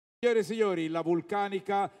Signore e signori, la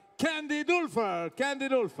vulcanica Angie Dulfer. Angie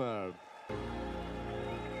Dulfer.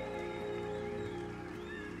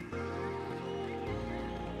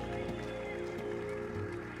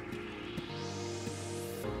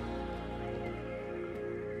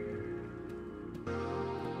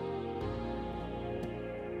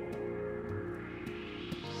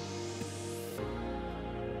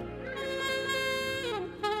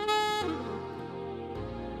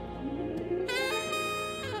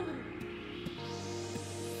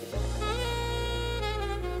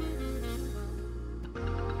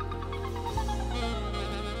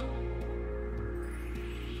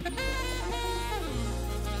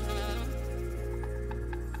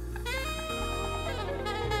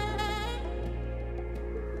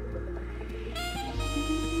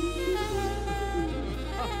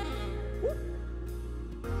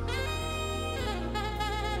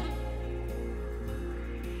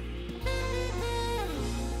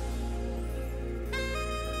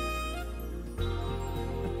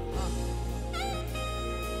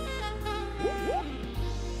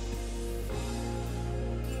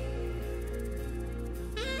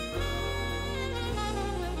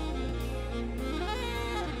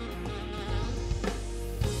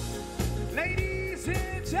 Ladies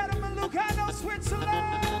and gentlemen, Lugano, Switzerland.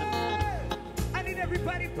 I need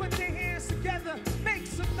everybody put their hands together, make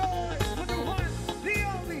some noise for the one, the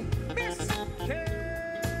only, Miss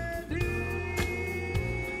Candy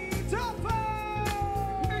Dulfer.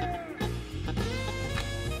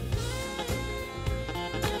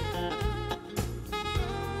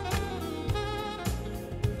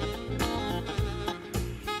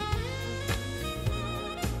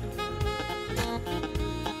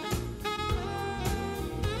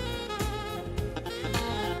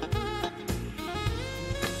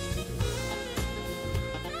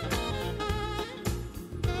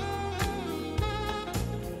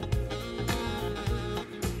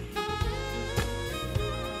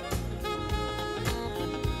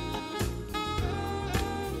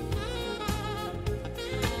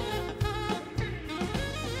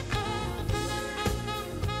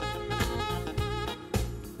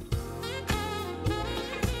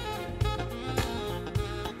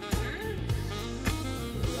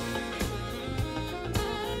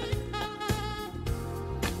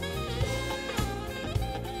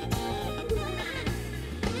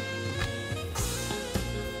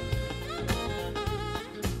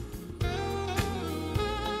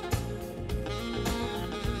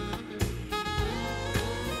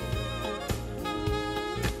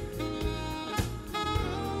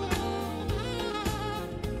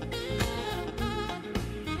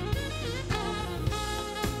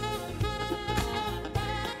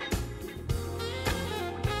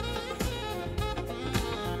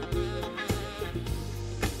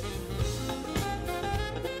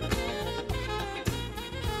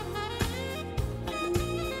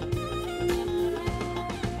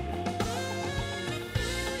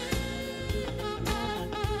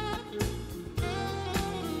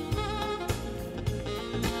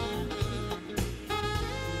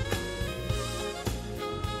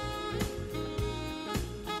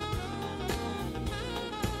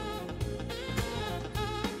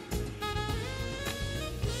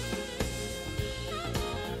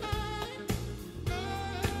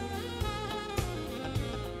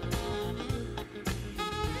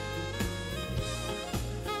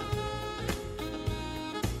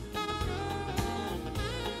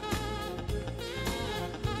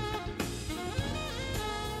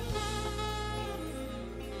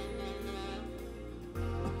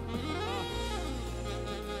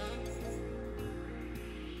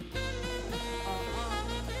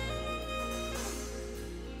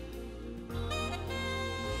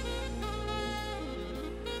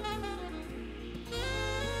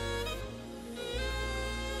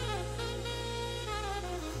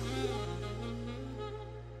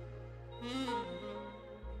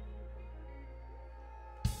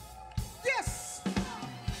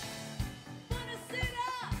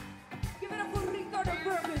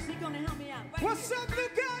 What's up,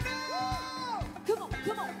 Lugano? Come on,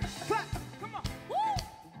 come on. Clap, come on. Woo!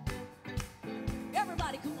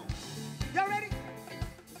 Everybody, come on. Y'all ready?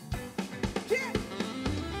 Yeah.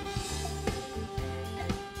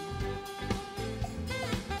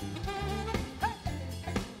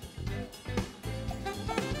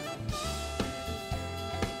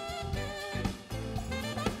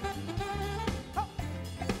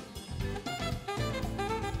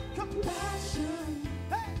 Passion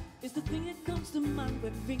is the thing that comes to mind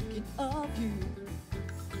when thinking of you.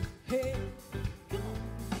 Hey, come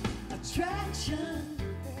on. Attraction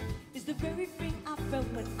is the very thing I felt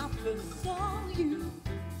when I first saw you.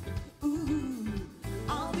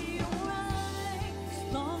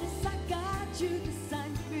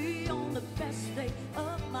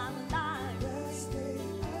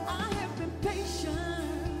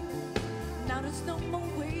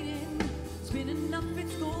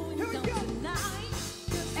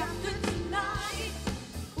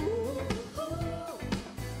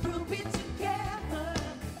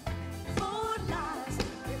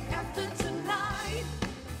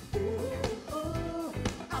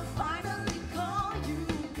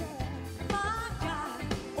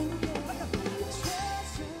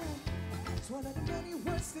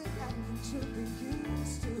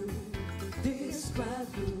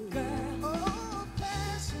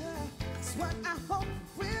 what I hope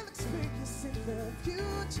we'll experience in the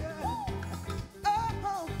future.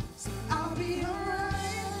 Oh, so I'll be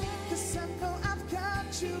alright, 'cause I know I've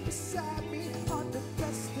got you beside me on the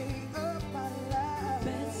best day of my life.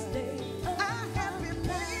 Best day of I have been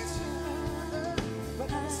patient, but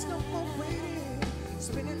there's no more waiting. It's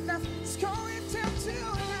been enough, it's going down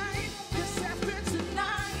tonight. 'Cause after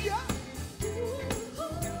tonight,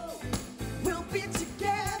 we'll be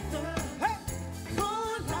together. Hey,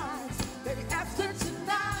 for life, baby. After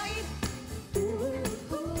tonight,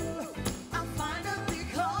 I'll finally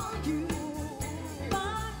call you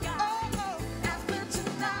my guy. Oh, after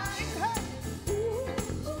tonight, hey,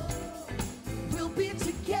 we'll be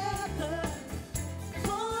together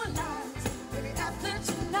for life, baby. After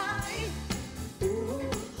tonight,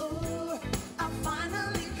 I'll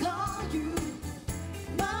finally call you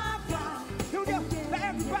my guy. Here we go. Now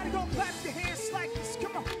everybody go clap your hands like this.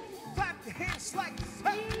 Come on, clap your hands like this.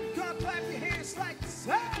 Hey, go clap your hands like this.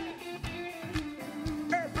 Hey,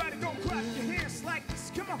 everybody go clap your hands like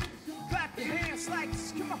this. Come on, clap your hands like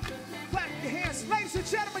this. Come on, clap your hands, ladies and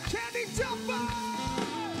gentlemen. Candy Dulfer.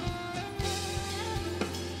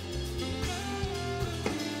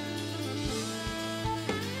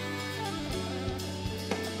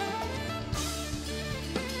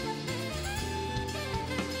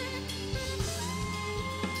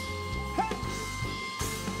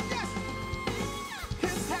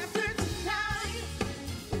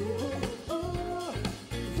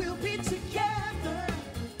 We'll be together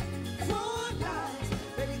for life,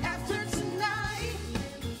 baby. After tonight,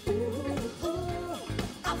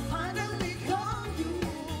 I'll finally call you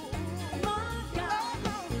my guy.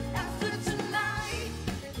 After tonight,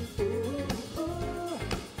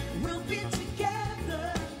 we'll be together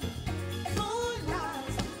for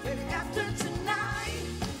life, baby. After tonight,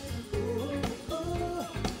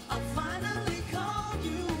 I'll finally call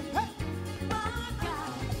you my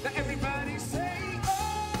guy. Now everybody say, oh,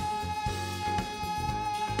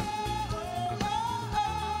 oh,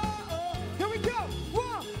 oh, oh. Here we go.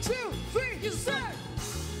 1, 2, 3. You say.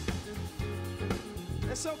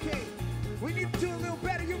 That's okay. We need to do a little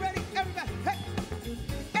better. You ready? Everybody. Hey.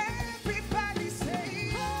 Everybody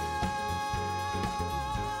say, oh,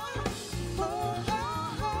 oh, oh,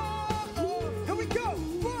 oh, oh. Here we go.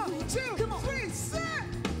 1, 2, 3. Say.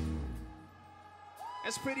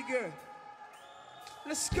 That's pretty good.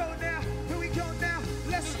 Let's go now. Here we go now.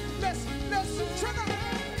 Let's turn up.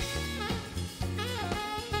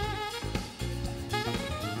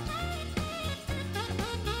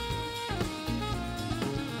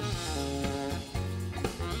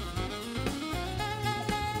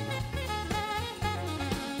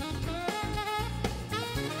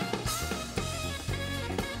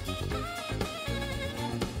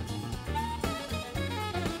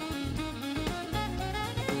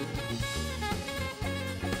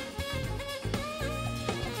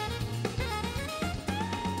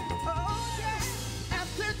 Oh yeah,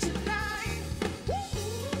 after tonight,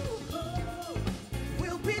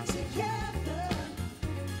 we'll be together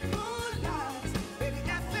for life, baby.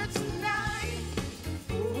 After tonight,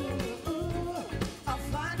 I'll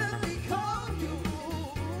finally call you.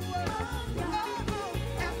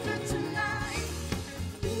 After tonight,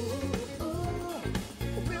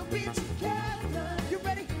 we'll be together. You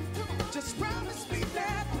ready? Just promise me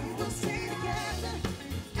that we will stay together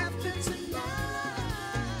after tonight.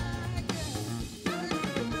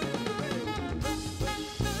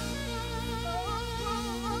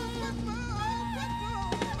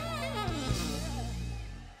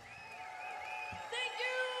 Thank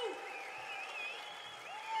you.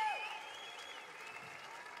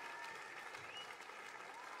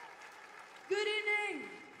 Good evening.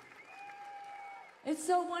 It's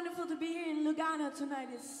so wonderful to be here in Lugano tonight.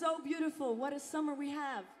 It's so beautiful. What a summer we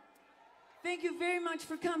have. Thank you very much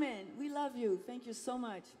for coming. We love you. Thank you so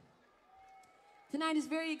much. Tonight is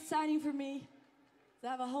very exciting for me. I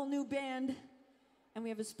have a whole new band, and we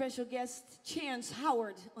have a special guest, Chance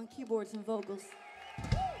Howard, on keyboards and vocals.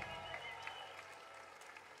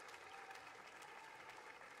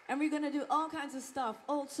 And we're gonna do all kinds of stuff,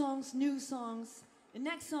 old songs, new songs. The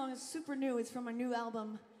next song is super new. It's from our new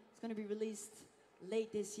album. It's gonna be released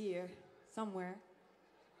late this year, somewhere.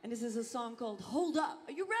 And this is a song called Hold Up.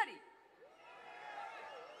 Are you ready?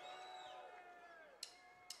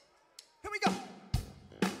 Here we go.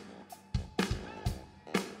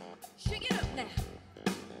 Shake it up now.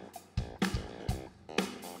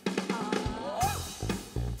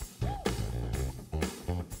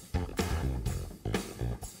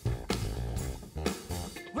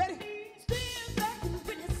 Ready? Stand back and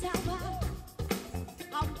witness how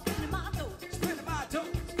I'm spinning my dough. Spinning my dough.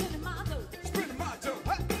 Spinning my dough. Spinning my dough.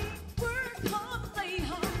 Hey. Work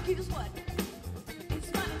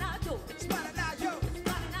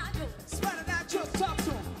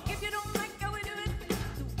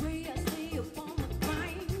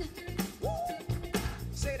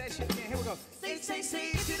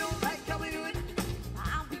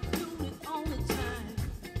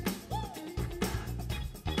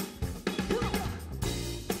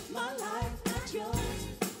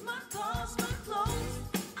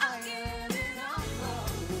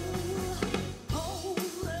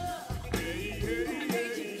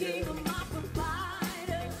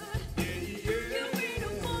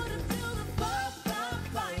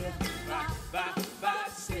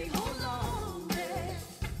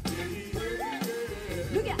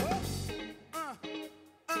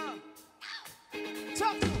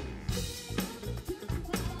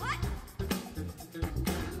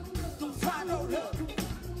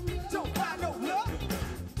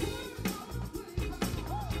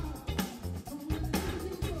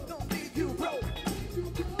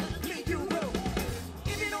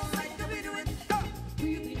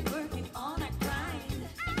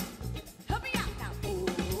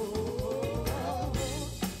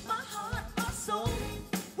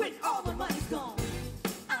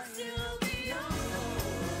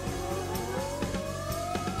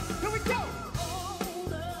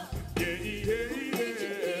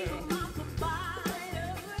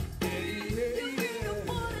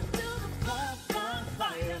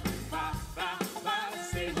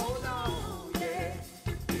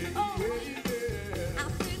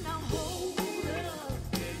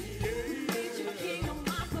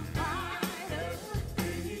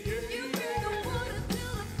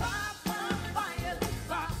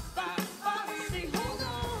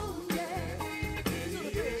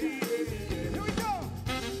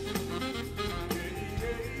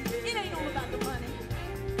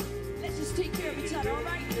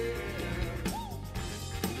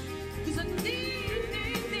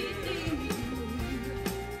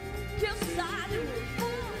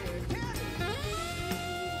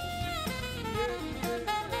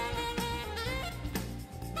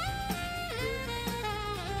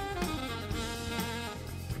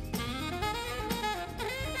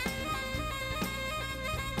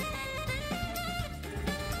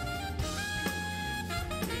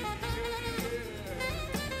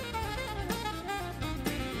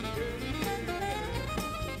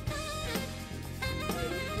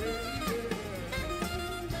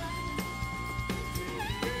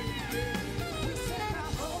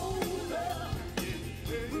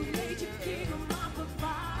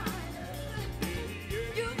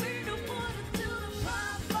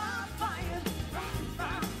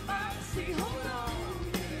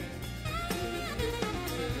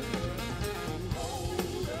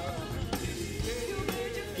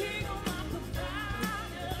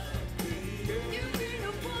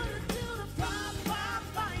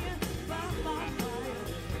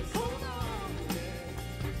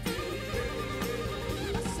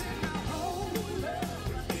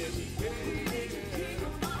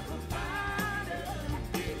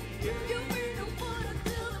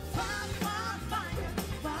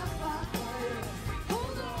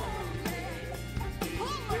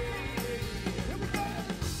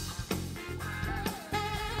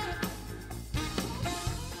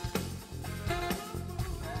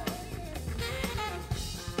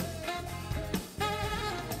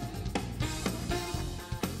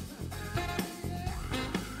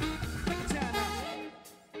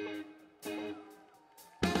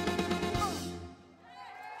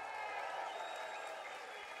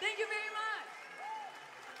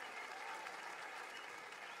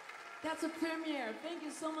That's a premiere. Thank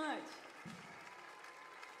you so much.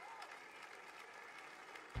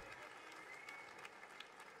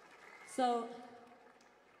 So,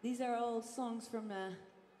 these are all songs from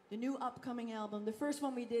the new upcoming album. The first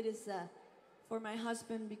one we did is for my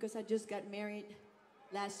husband because I just got married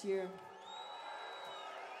last year.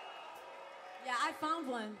 Yeah, I found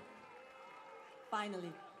one.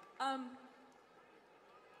 Finally.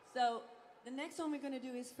 So, the next one we're gonna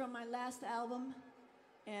do is from my last album.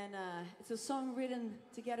 And it's a song written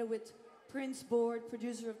together with Prince Board,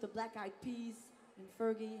 producer of the Black Eyed Peas, and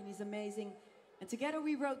Fergie, and he's amazing. And together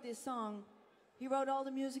we wrote this song. He wrote all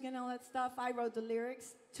the music and all that stuff. I wrote the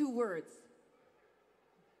lyrics, 2 words.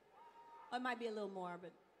 It might be a little more,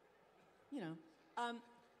 but you know.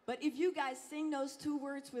 But if you guys sing those 2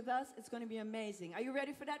 words with us, it's going to be amazing. Are you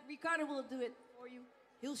ready for that? Ricardo will do it for you.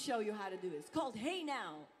 He'll show you how to do it. It's called Hey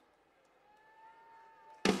Now.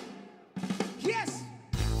 Yes!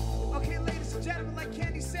 Okay, ladies and gentlemen, like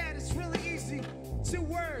Candy said, it's really easy. 2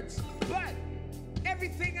 words, but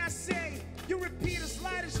everything I say, you repeat as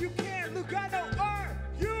loud as you can. Lugano, are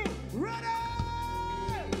you ready?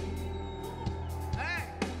 Alright,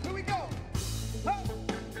 here we go. Oh.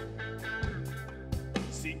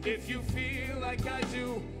 See, if you feel like I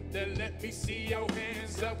do, then let me see your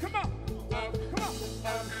hands up. Come on, Up, come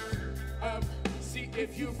on. up. See,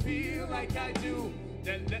 if you feel like I do,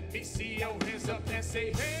 then let me see your hands up and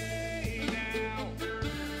say, hey now.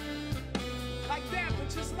 Like that, but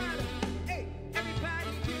just louder. Hey, everybody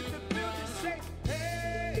in the building say,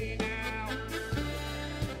 Hey now.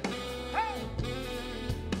 hey.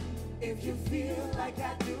 If you feel like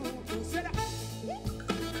I do, Set up.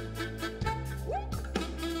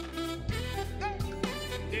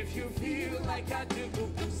 if you feel like I do,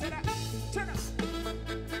 Set up. Turn up.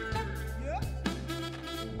 Yeah.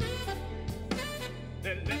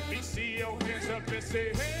 then let me see your hands up and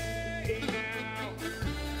say, hey now.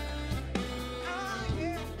 Ah,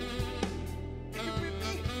 yeah. If you with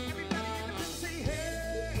me, everybody in the building say,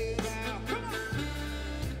 hey now. Come on.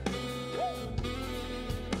 Woo.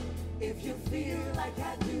 If you feel like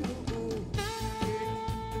I do.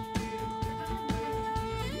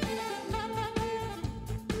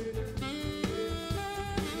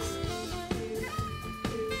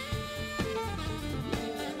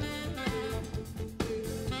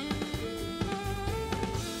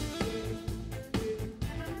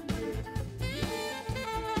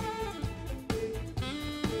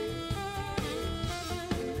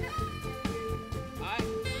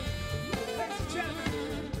 Ladies and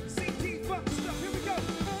gentlemen, CD funk stuff. Here we go.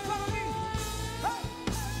 Follow me. Hey,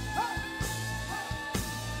 hey.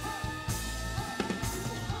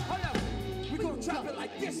 Hold up. We're gonna drop it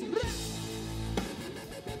like this.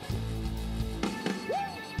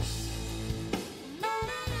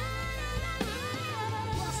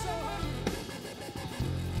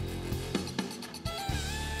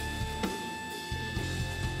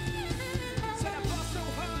 Set up all so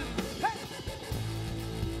hard. Hey.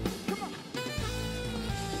 Come on.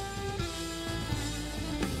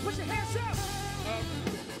 Put your hands up.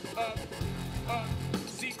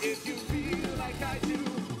 See, if you feel like I do,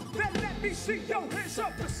 Then let me see your hands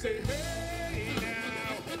up and say, hey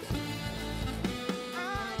now.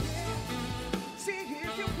 ah, yeah. See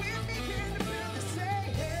if you're with me in the building, say,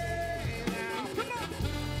 hey now. Come on.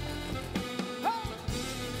 Oh.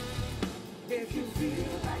 If you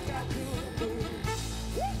feel like I do.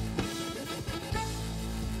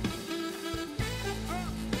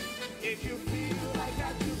 If you feel like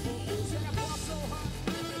I do. Set up all so hard.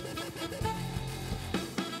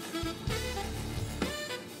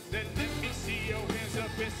 Then let me see your hands up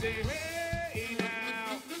and say, hey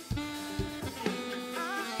now.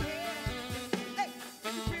 Ah, yeah. Hey,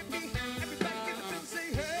 if you're with me, everybody in the building,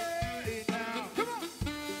 say, hey now. Come on.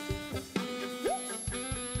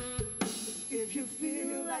 If you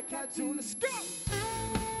feel like I do, Let's go.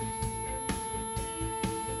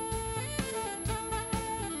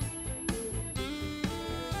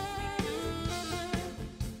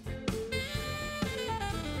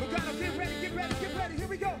 Lugano, get ready, get ready, get ready. Here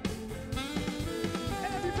we go.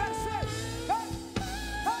 And everybody say, hey,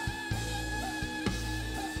 hey.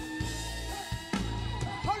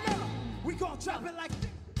 Hold up. We gonna drop it like this.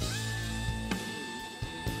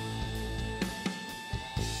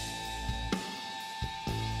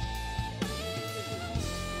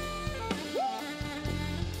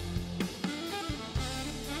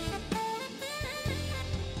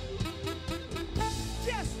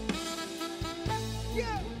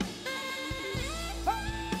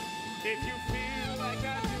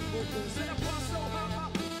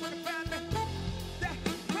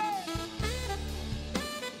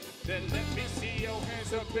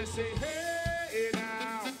 hands up and say, hey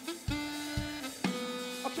now.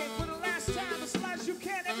 Okay, for the last time, as loud as you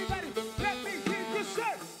can, everybody, let me hear you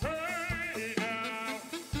say, Hey now.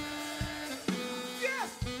 yes!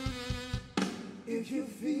 If you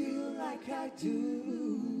feel like I do,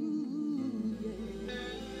 yeah.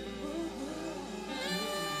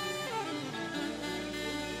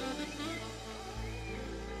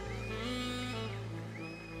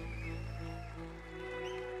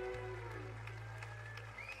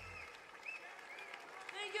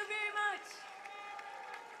 Thank you very much.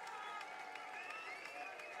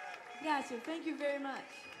 Gracias. Thank you very much.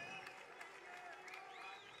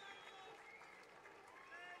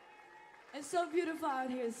 It's so beautiful out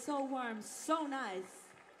here. It's so warm, so nice.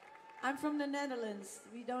 I'm from the Netherlands.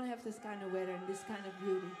 We don't have this kind of weather and this kind of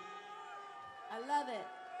beauty. I love it.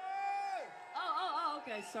 Oh,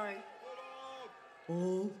 okay, sorry.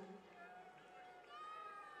 Oh.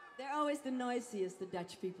 They're always the noisiest, the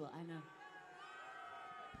Dutch people, I know.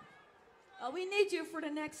 We need you for the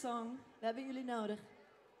next song. We hebben jullie nodig.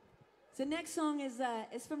 The next song is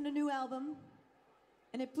from the new album.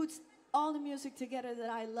 And it puts all the music together that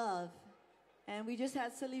I love. And we just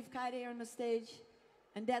had Salif Kaide on the stage.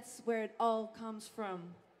 And that's where it all comes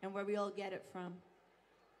from. And where we all get it from.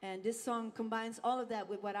 And this song combines all of that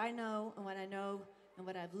with what I know. And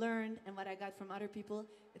what I've learned. And what I got from other people.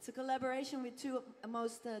 It's a collaboration with two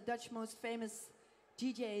Dutch most famous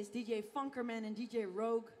DJs. DJ Funkerman and DJ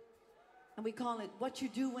Rogue. And we call it What You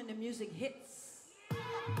Do When the Music Hits.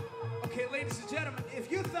 Okay, ladies and gentlemen, if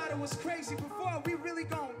you thought it was crazy before, we really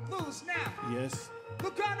gonna lose now. Yes.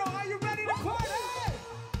 Lugano, are you ready to party?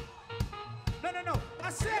 No. I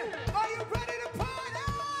said, are you ready to party?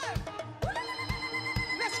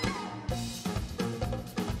 Let's go.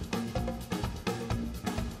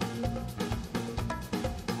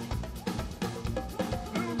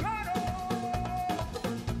 Lugano.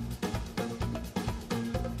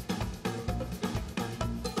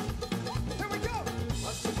 Here we go.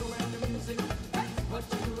 What you do in the music? What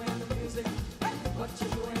you do in the music? What you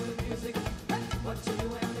do in the music? What you do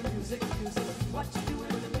in the music? What you do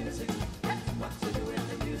in the music? What you do in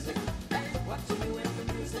the music? What you do in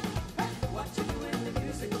the music? What you do in the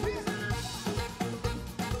music?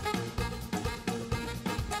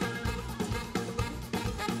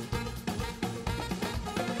 What you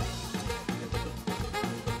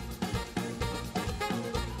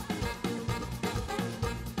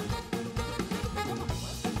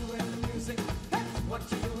do in the music? What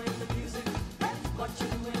you do in the music? What you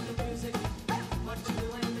do in the music? What you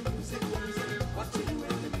do in the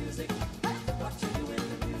music? What you do in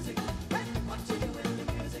the music? What you do in the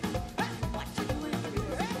music? What you do in the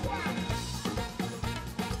music?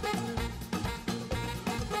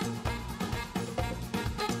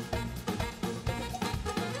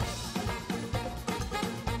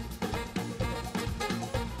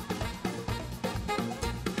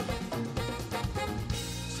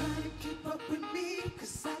 Trying to keep up with me,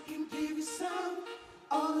 'cause I can give you some.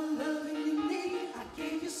 All the loving you need, I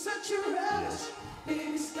gave you such a rush.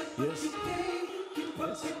 Baby, step up your game, keep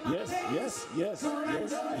up with my pace. Girl, I know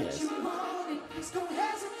that you want it, please don't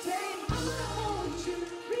hesitate. I'ma hold you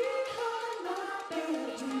behind my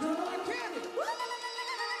bed, you know I get it.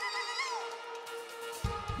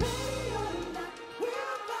 Ready or not, we're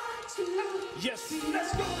about to. Yes.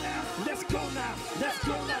 Let's go now. Let's go now. Let's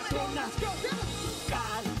go now. Let's go now.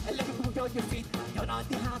 God, let me move on your feet. You're not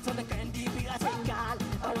the hands on the candy, be I say God.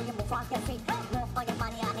 Oh, you move on your feet. Move on your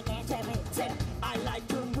money and I can't tell me. Say, I like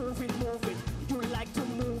to move it, move it. You like to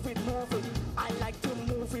move it, move it. I like to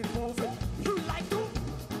move it, move it. You like to.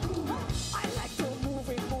 I like to move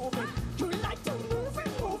it, move it. You like to move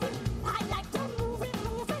it, move it. I like to move it,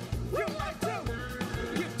 move it. You like to.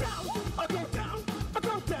 Get down, I go down, I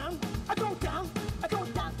go down, I go down, I go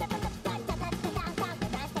down.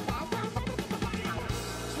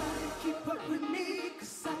 Try to keep up with me,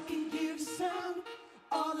 'cause I can give you some.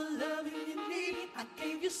 All the loving you need, I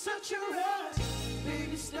gave you such a rush.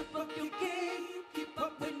 Baby, step up your game, keep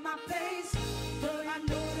up with my pace. Girl, I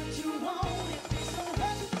know that you want it, please don't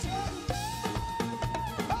hesitate.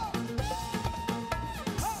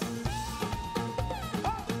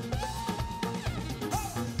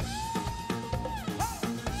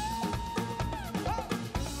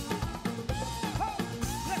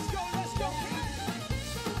 Let's go.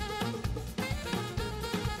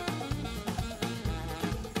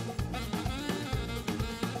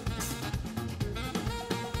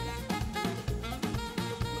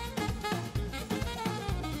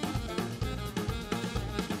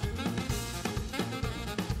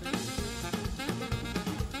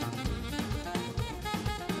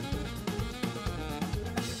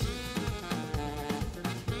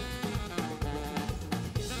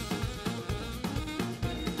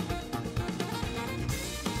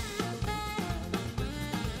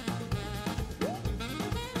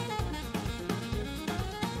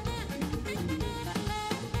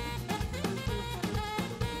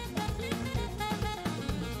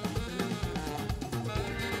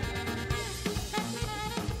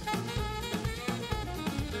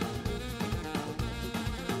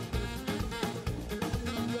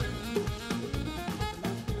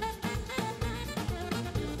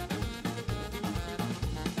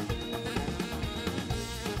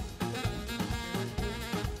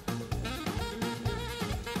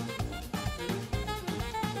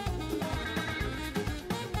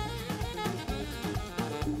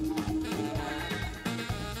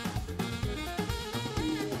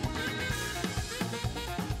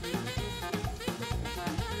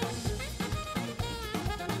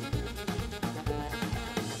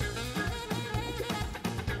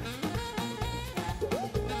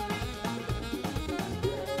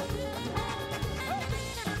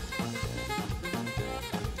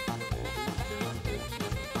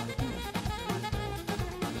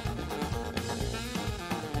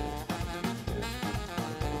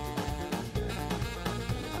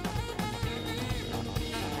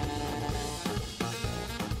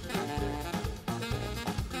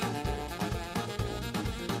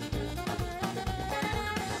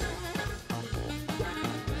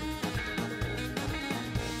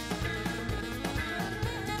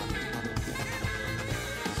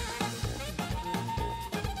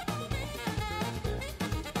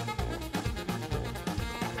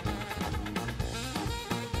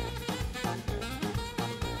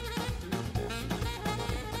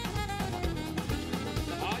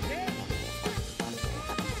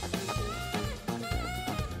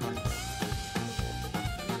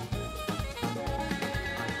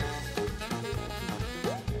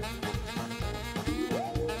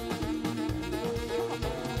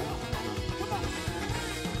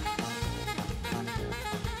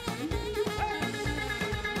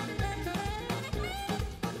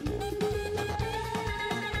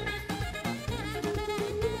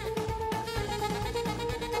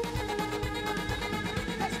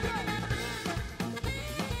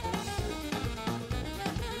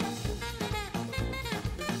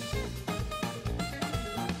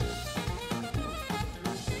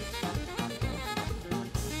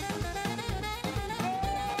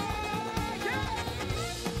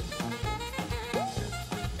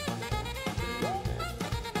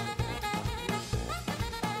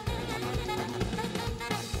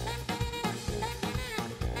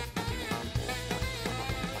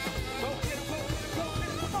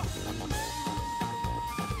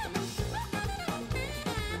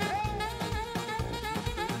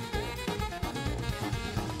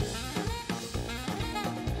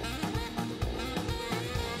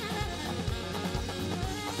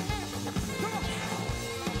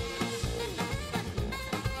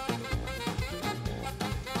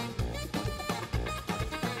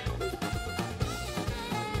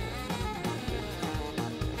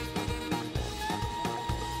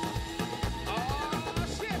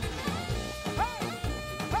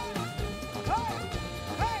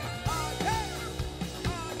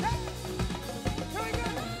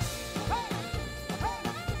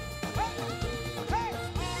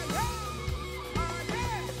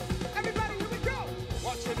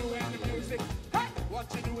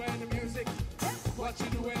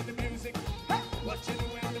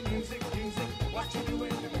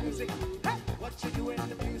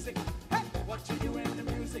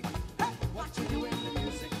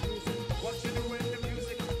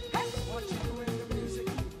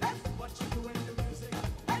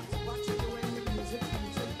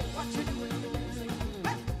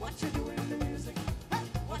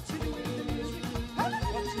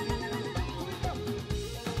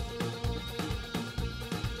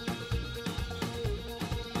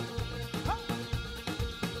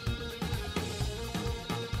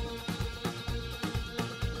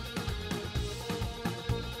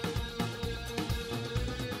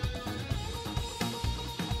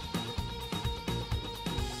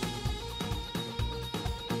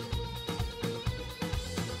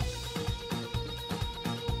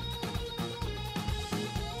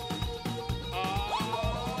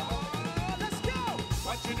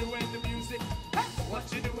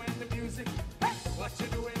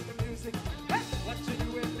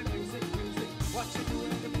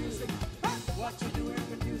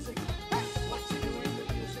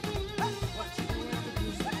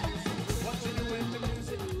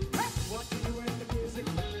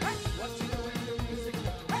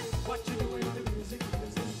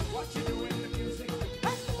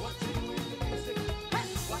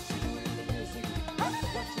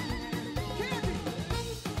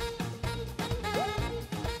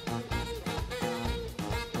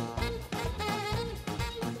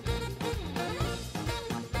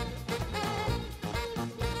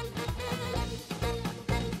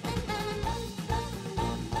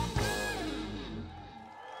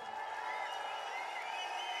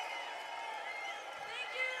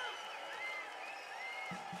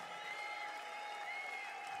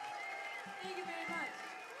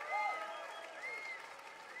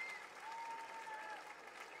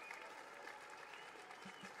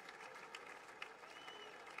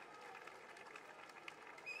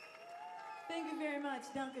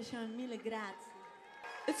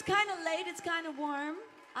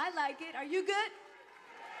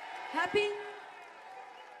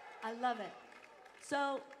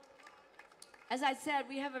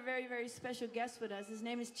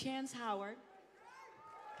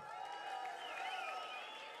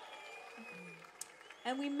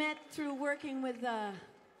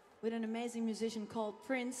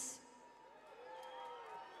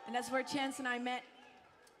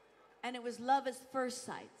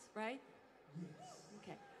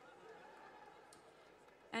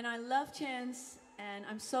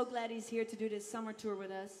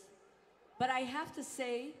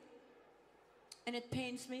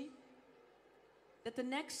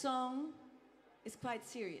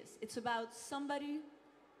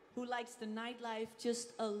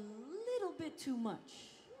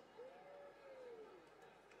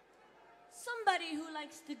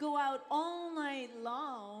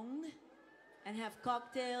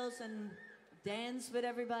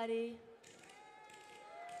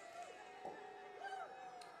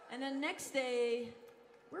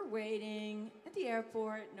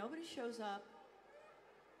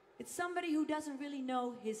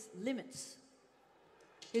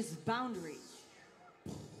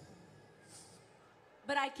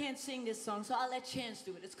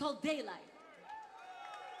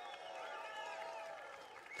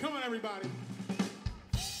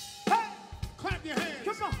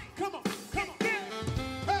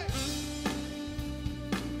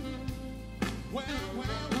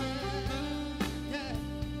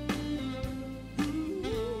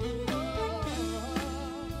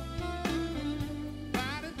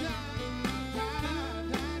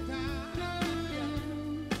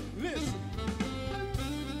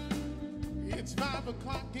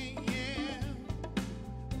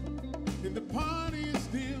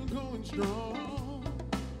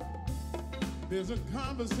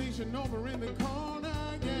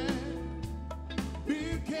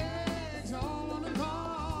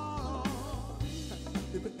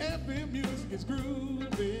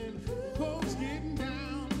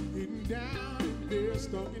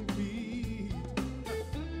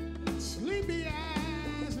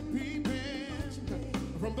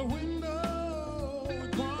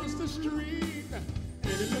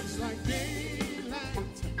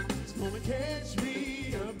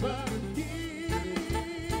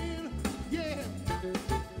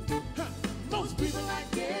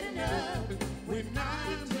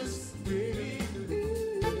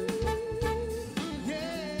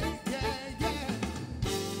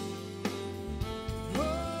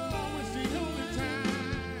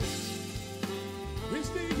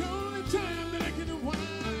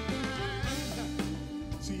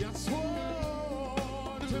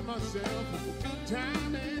 myself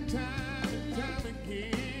time and time and time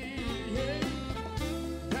again.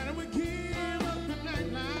 That I would give up the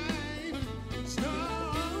nightlife, starting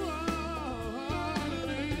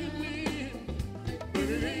me. But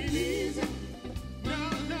it ain't easy. No,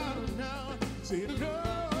 no, no. Say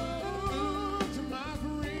no to my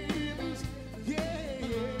friends. Yeah,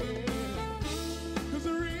 yeah. Cause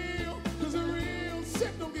the real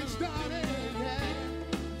set don't get started. Yeah.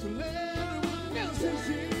 Till everyone else is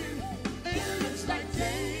in. And it looks like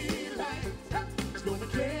daylight. It's gonna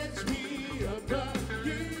catch me up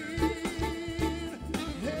again.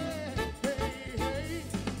 Hey, hey, hey.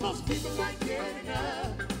 Most people like getting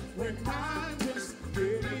up when I'm just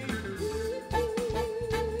getting.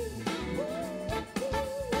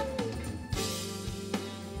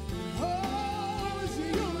 Oh, it's the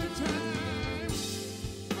only time.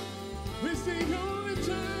 It's the only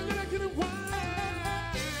time that I can unwind.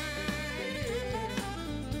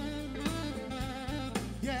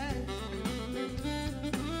 Yeah.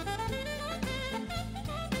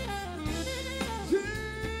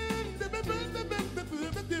 Yeah.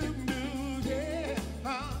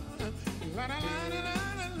 La la la la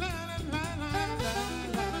la la la la la.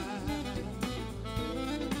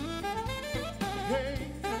 Hey.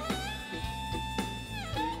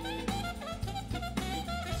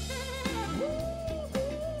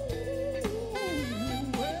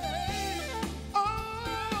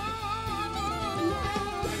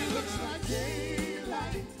 It looks like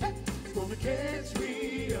daylight. It's gonna catch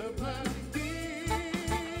me up again.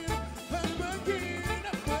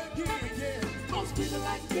 Yeah. Most people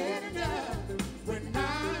like getting up when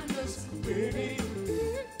I'm just getting.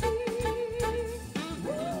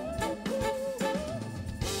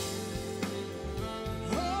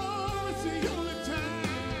 Oh, it's the only time.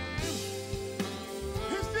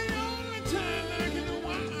 It's the only time that I can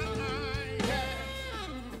unwind. Yeah.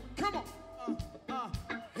 Come on.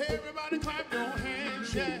 Everybody clap your hands,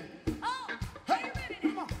 yeah. Hey,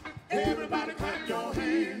 come on. Everybody clap your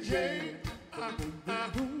hands, yeah.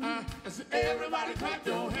 I said, everybody clap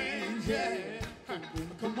your hands, yeah.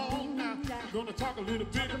 Come on now. Gonna talk a little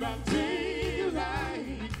bit about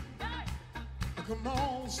daylight. Come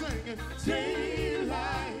on, sing it.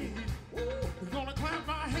 Daylight. We're gonna clap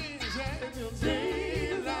our hands, yeah, till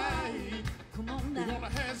daylight. Come on We're now. gonna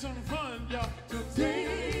have some fun, y'all, till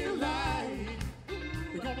daylight.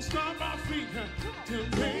 We're gonna stomp our feet till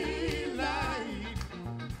daylight.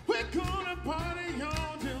 We're gonna party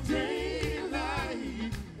on till daylight.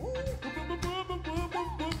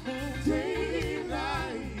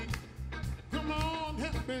 Daylight. Come on,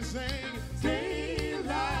 help me sing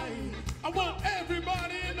daylight. I want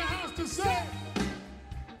everybody in the house to say.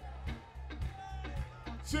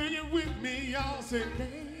 Sing it with me, y'all. Say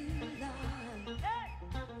daylight.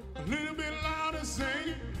 A little bit louder, sing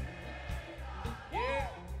it. Yeah.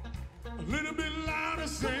 A little bit louder,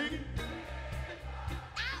 sing it.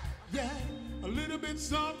 Yeah. A little bit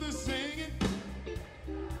softer, sing it.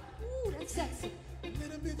 Ooh, that's sexy. A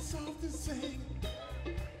little bit softer, sing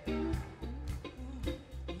it.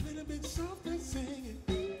 A little bit softer, sing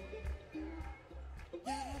it.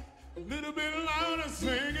 Yeah. A little bit louder,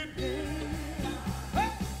 sing it.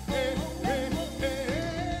 Hey, hey, hey, hey,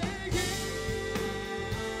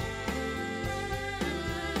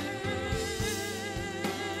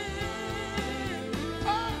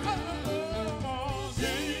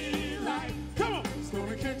 daylight. Come on. It's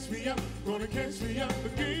gonna catch me up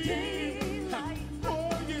again. Oh,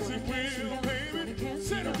 yes it will, baby.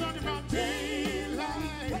 Said I'm talking about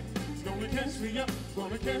daylight. It's gonna catch me up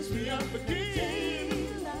again.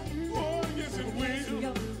 Oh, yes it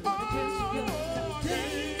will. Oh,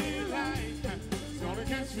 daylight. It's gonna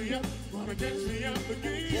catch me up again.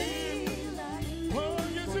 Oh,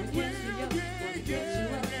 yes it will, yeah.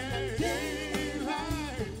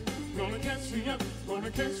 Daylight. Gonna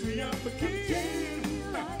catch me up again.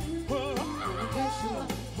 Oh, gonna catch you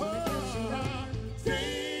up.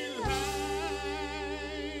 Daylight.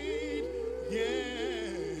 Yeah.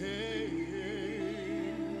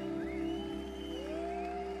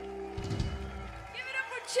 Give it up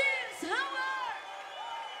for Chins Howard.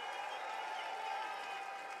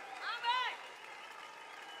 All right.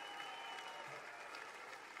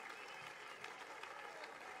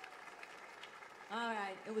 All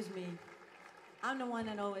right, it was me. I'm the one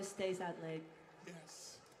that always stays out late.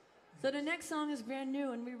 Yes. So the next song is brand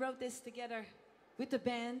new, and we wrote this together with the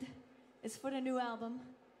band. It's for the new album,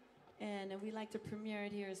 and we like to premiere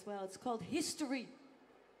it here as well. It's called History.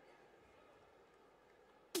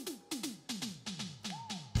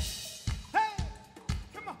 Hey,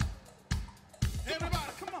 come on.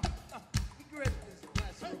 Everybody, come on. Be great with this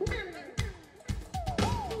last one.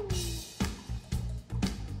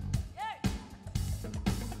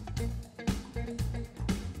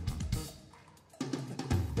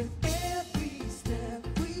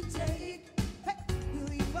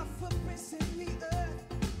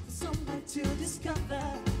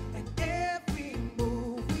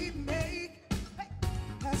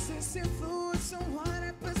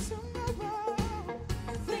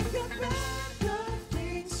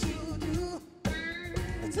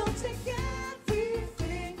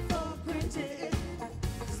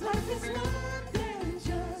 Life is more than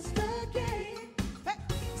just a game. Hey,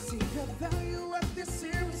 see the value of this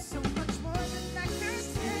year is so much more than I can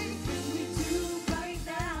say. Everything we do right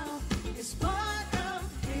now is part of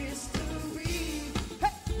history.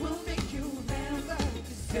 Hey, we'll make you remember.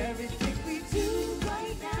 'Cause everything we do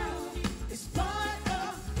right now is part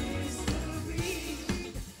of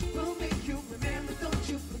history. We'll make you remember, don't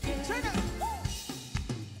you forget. Turn up.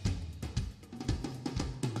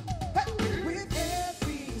 With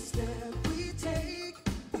every step we take,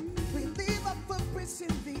 we leave our footprints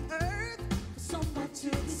in the earth, so much to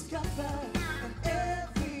discover. And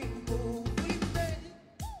every move we make,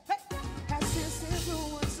 has this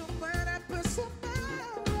influence on what happens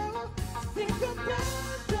tomorrow. Think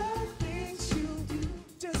about the things you do,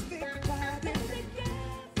 just think about it.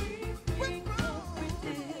 We're growing.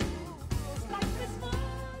 Life is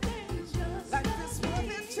more than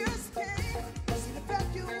just game. See the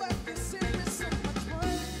value of this year is so much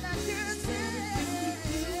more than I can say.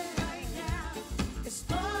 Right now, it's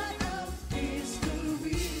part of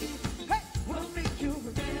history. Hey, we'll make you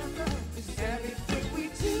remember. 'Cause everything we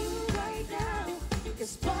do right now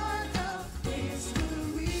is part of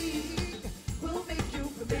history. We'll make you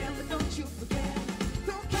remember, don't you forget.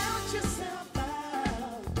 Don't count yourself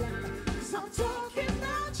out, 'cause I'm talking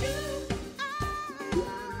about you.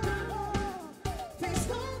 Please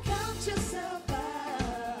don't count yourself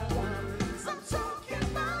out, 'cause I'm talking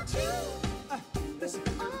about you. Listen,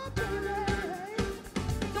 baby,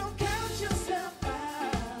 don't count yourself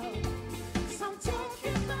out, 'cause I'm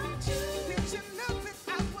talking about you. Did you know that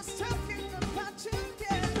I was talking about you?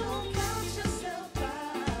 Yeah, don't count yourself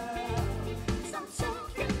out, 'cause I'm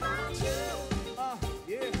talking about you.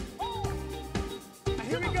 Yeah. Now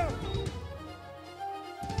here we go.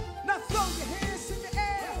 Now throw your hands in the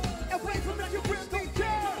air and wave them like you really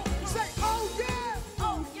care. Say, oh yeah,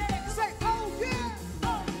 oh yeah. Say, oh yeah,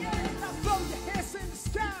 oh yeah. Now throw your hands in the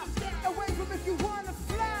sky and wave them if you wanna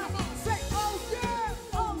fly. Say, oh yeah,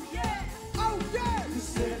 oh yeah, oh yeah.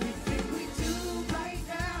 'Cause everything we do right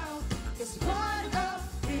now is part of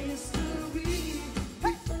history.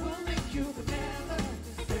 Hey, we'll make you remember.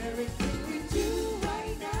 'Cause everything we do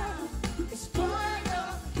right now is part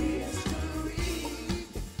of history.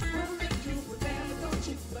 We'll make you remember, don't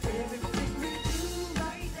you? But everything we do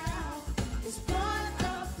right now is part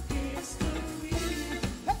of history.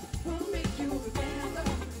 Hey, we'll make you remember.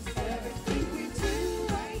 'Cause everything we do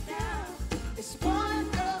right now is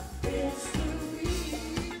part of history.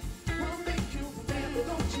 We'll make you remember,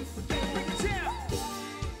 don't you forget. Yeah.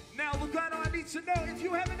 Now, Lugano, I need to know if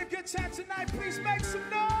you're having a good time tonight, please make some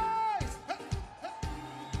noise.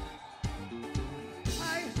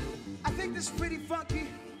 I think this is pretty funky,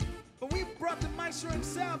 but we brought the maestro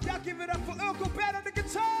himself. Y'all give it up for Ulco Bed on the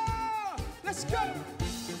guitar. Let's go.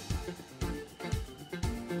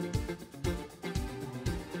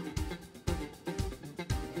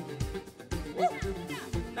 Woo.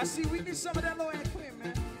 Now see, we need some of that low end clear,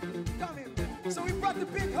 man. Come here, man. So we brought the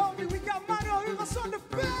big homie. We got Manuel Hugas on the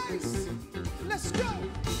bass. Let's go.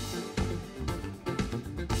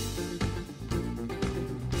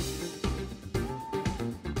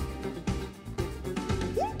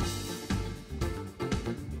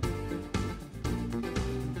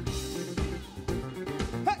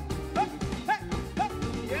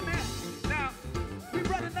 Yeah, man. Now, we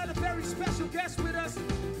brought another very special guest with us.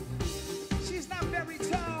 She's not very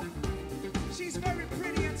tall. She's very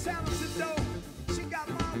pretty and talented, though. She got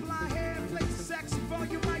long blonde hair and plays the saxophone.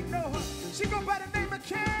 You might know her. She go by the name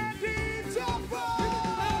of Angie Stone.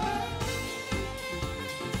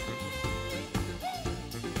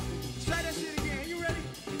 Try that shit again. You ready?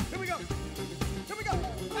 Here we go. Here we go.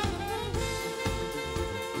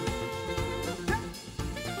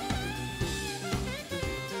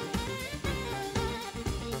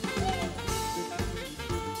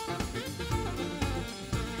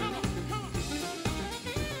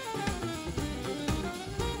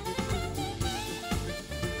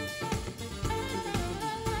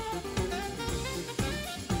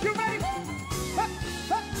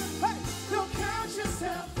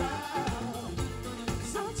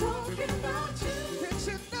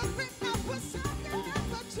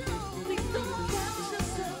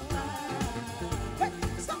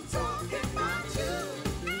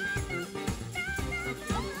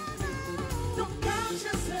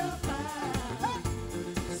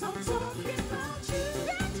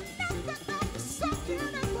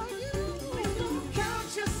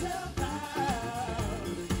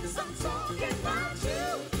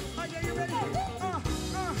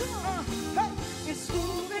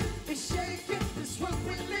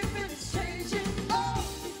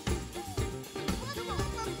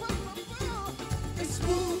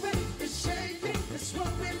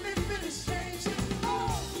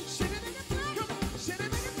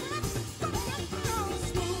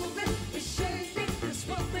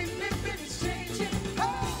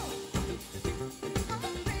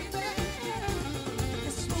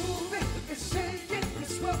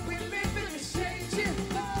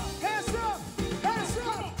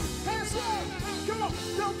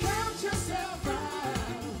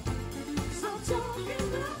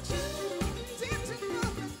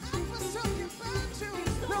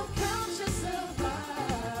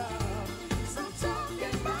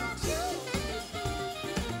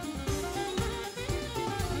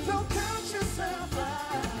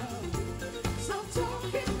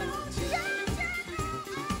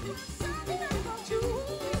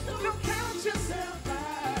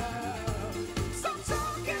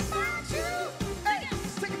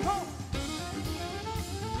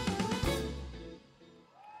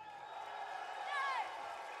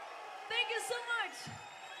 you so much.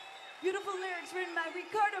 Beautiful lyrics written by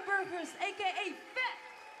Ricardo Burgers, a.k.a. Fett.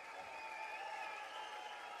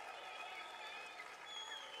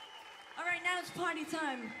 All right, now it's party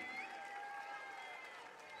time.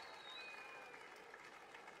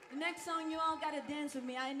 The next song, you all gotta dance with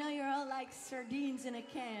me. I know you're all like sardines in a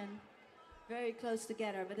can, very close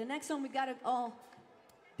together. But the next song, we gotta all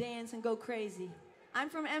dance and go crazy. I'm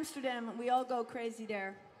from Amsterdam, and we all go crazy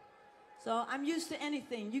there. So I'm used to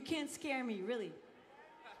anything. You can't scare me, really.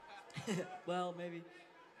 Well, maybe.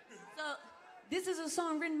 So this is a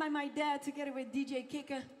song written by my dad together with DJ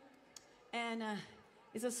Kikke. And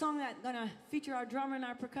it's a song that's gonna feature our drummer and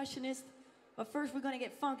our percussionist. But first, we're gonna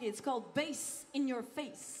get funky. It's called Bass in Your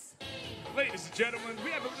Face. Ladies and gentlemen,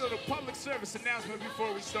 we have a little public service announcement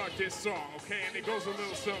before we start this song, okay? And it goes a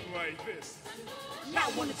little something like this. Now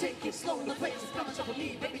I wanna take it slow, the place is coming up with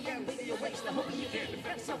me, baby, and with your waist. I hope you can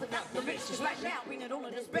defend yourself without permission. Right now, bring it on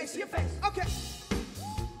to this bass in your face. Okay.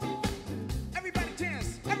 Everybody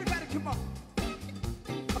dance. Everybody come on.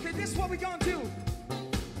 Okay, this is what we're gonna do.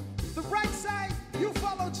 The right side, you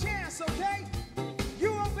follow Chance, okay?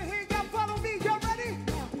 You over here, y'all follow me. Y'all ready?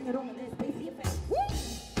 Now bring it on to this bass in your face. Woo!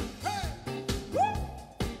 Hey! Woo!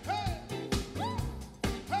 Hey!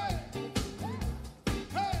 Hey!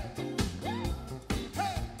 Hey!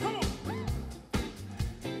 Hey! Come on!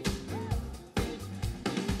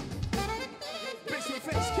 Bass in your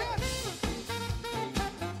face, Ken!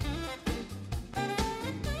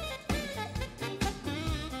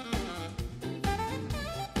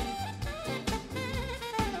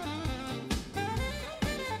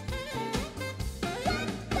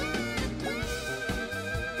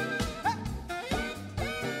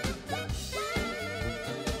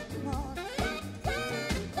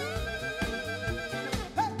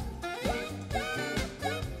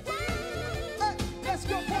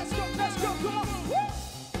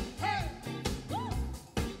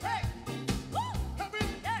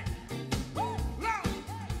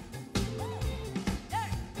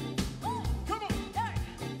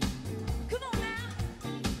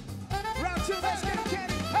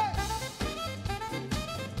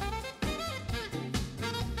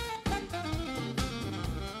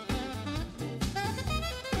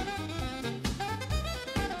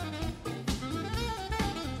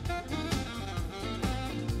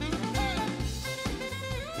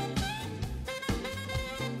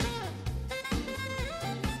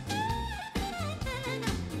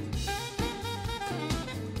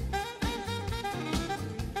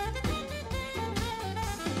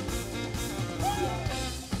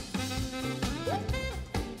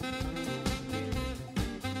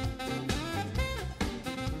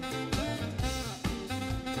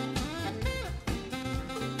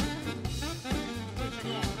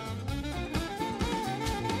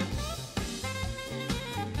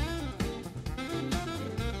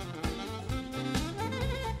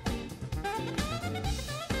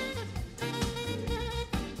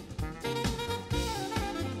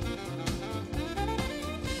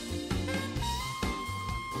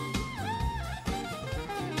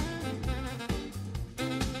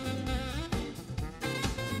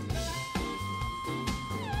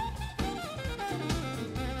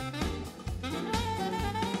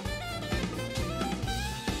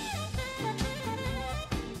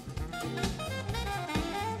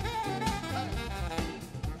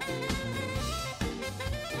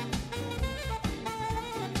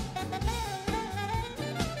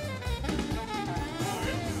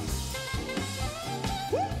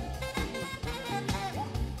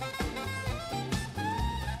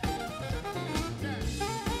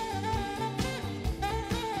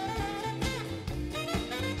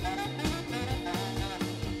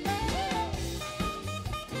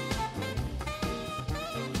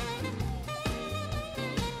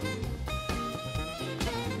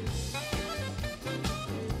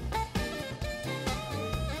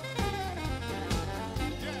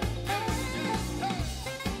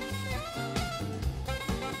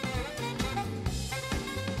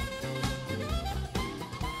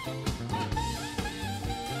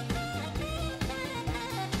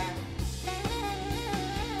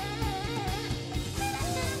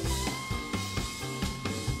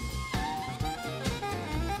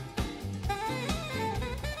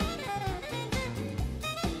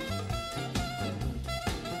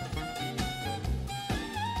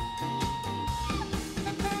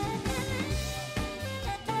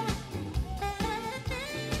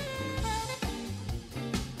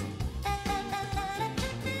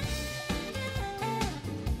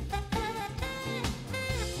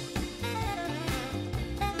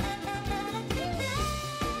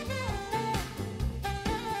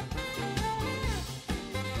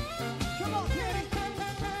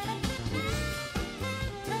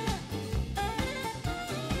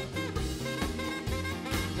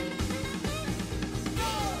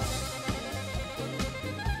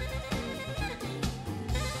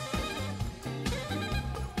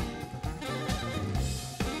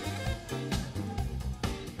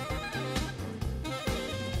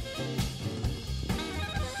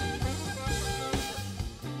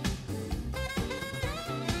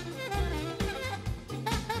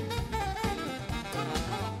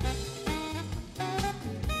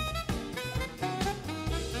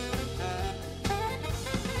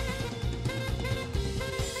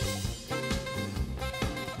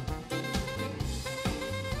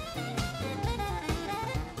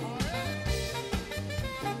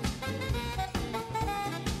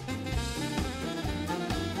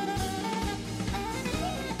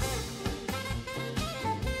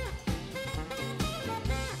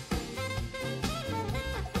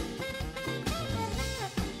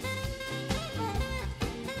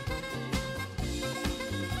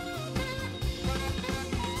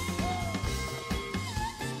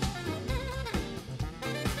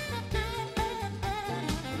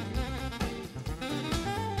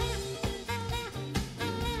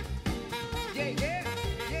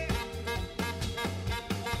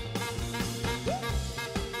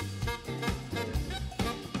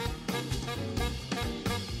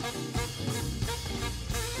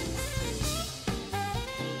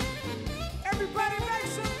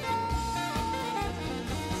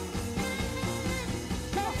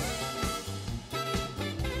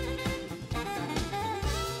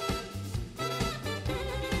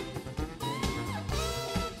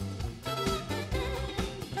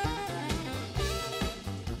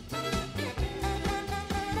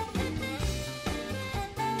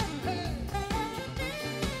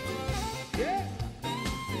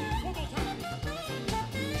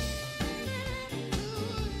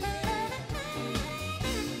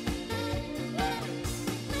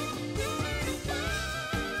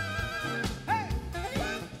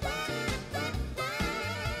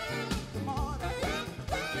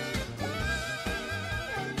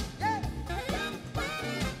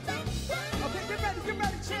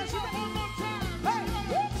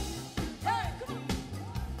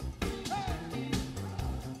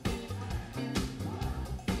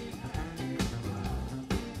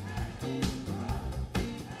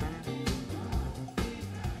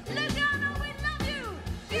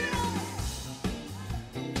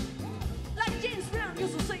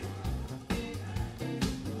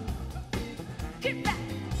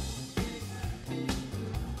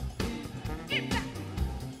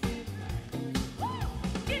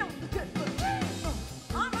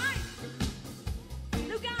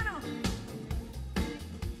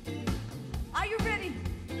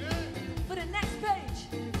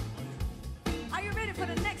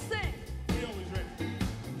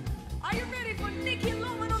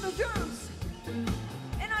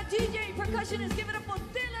 percussionists. Give it up for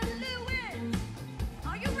Della Lewis.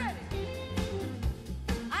 Are you ready?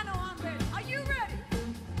 I know I'm ready. Are you ready?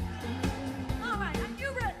 All right, are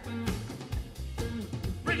you ready?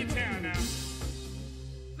 Bring it down now.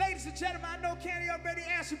 Ladies and gentlemen, I know Candy already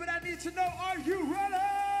asked you, but I need to know, are you ready?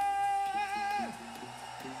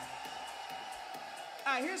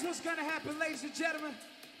 All right, here's what's gonna happen, ladies and gentlemen.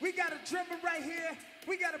 We got a drummer right here.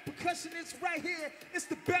 We got a percussionist right here. It's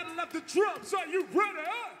the battle of the drums. Are you ready?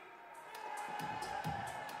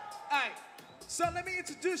 All right, so let me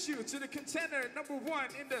introduce you to the contender number 1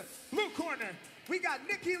 in the blue corner. We got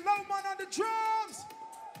Nicky Lomon on the drums.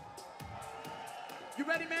 You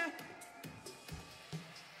ready, man?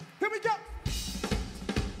 Here we go.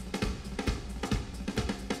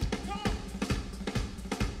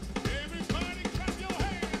 Everybody clap your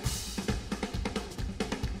hands.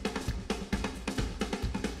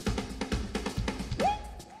 Woo!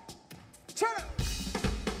 Turn it.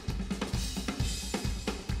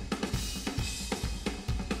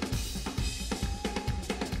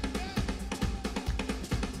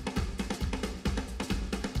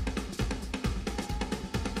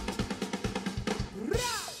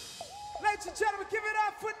 Ladies and gentlemen, give it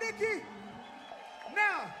up for Nicky.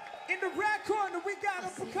 Now, in the red corner, we got a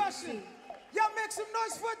percussion. Y'all make some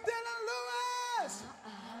noise for Dylan Lewis.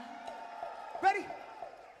 Ready?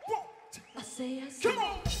 1, 2, I say. come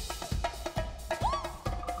on.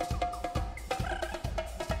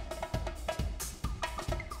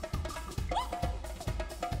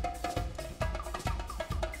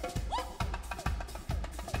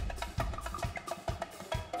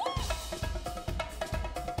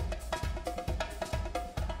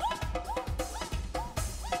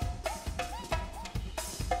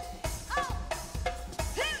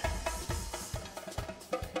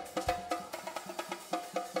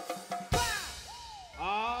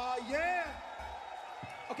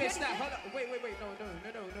 Okay, stop. Hold on. Wait.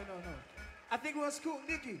 No. I think what's cool,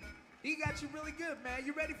 Nicky, he got you really good, man.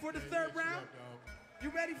 You ready for the third round? You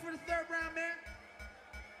ready for the third round, man?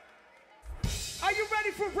 Are you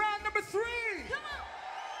ready for round number 3? Come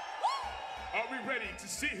on. Are we ready to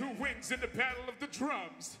see who wins in the battle of the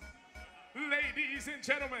drums? Ladies and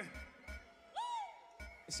gentlemen.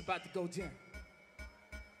 It's about to go down.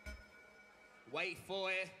 Wait for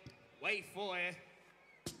it. Wait for it.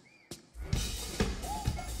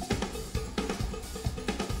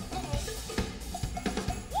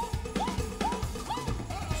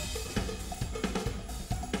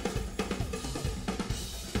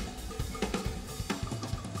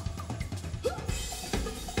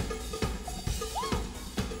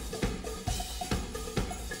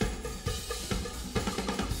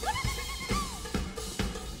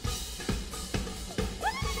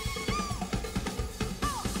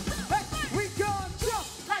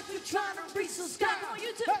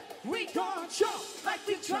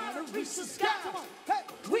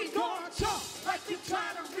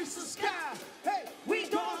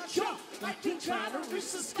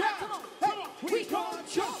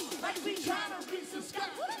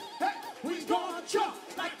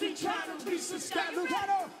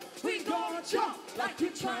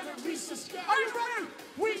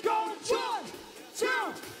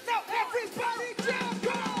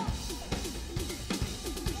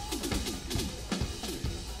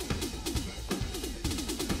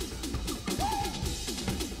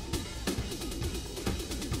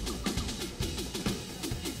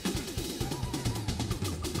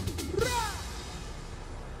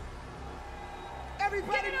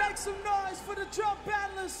 Everybody make some noise for the drum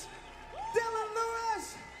battlers. Dylan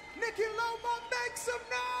Lewis, Nicky Loma, make some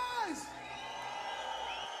noise.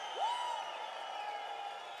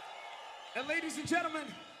 And ladies and gentlemen,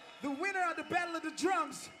 the winner of the Battle of the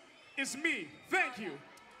Drums Is me. Thank you.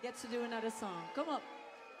 Gets to do another song. Come on.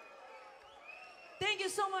 Thank you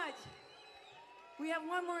so much. We have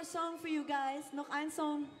one more song for you guys. Nog een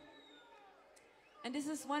song. And this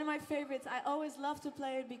is one of my favorites. I always love to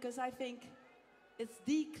play it because I think it's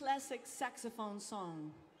the classic saxophone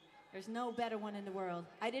song. There's no better one in the world.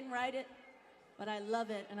 I didn't write it, but I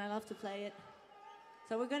love it and I love to play it.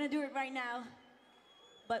 So we're gonna do it right now.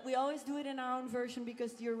 But we always do it in our own version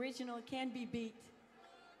because the original can't be beat.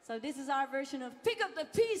 So this is our version of Pick Up the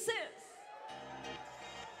Pieces.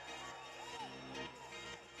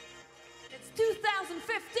 It's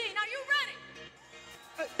 2015. Are you ready?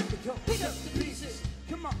 Pick up the pieces.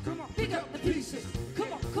 Come on, come on. Pick up the pieces.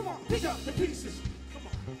 Come on, come on. Pick up the pieces.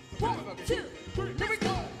 Come on. 1, 2, 3, Here we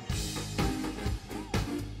go.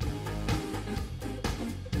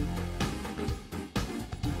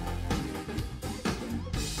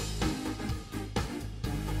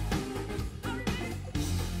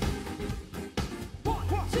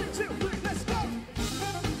 One, two, three, let's go.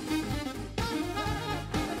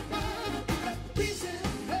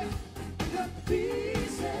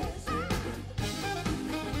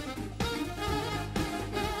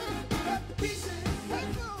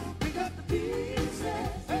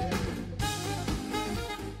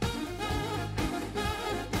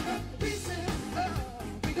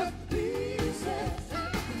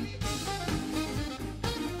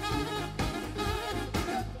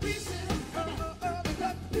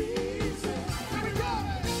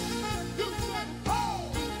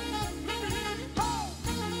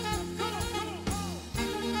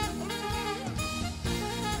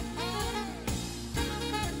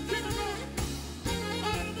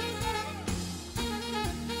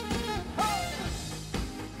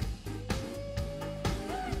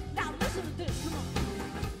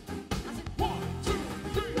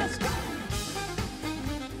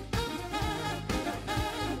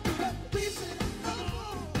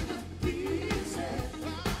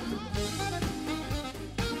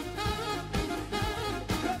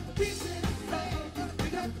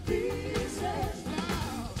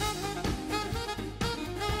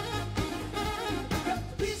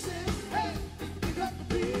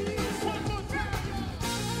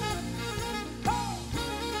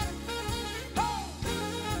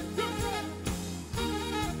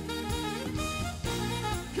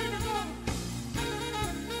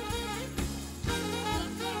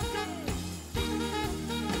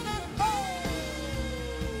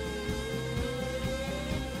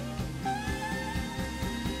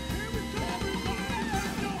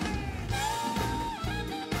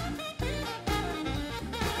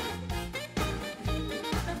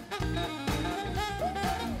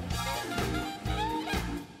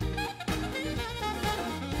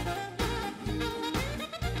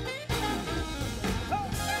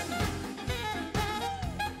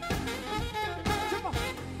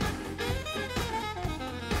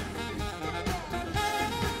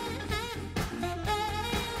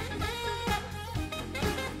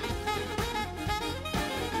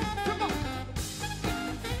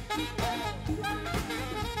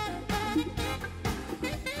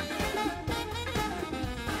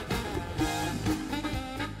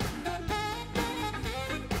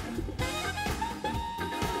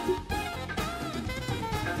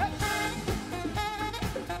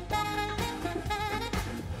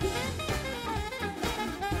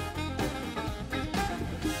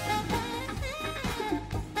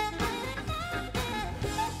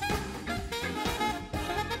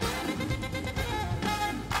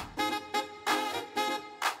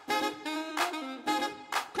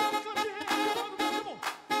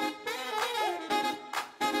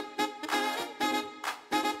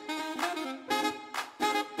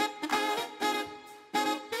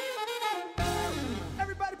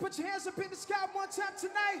 cha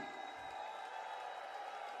tonight.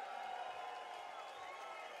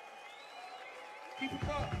 Keep it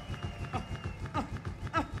up.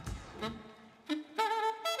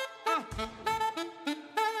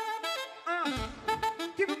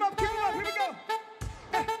 Keep him up, here we go.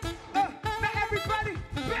 Now everybody,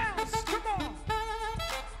 bounce, come on.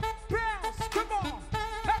 Bounce, come on.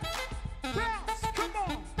 Bounce, come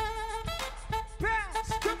on.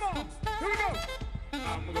 Bounce, come on. Here we go.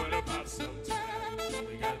 I'm gonna pop some tags.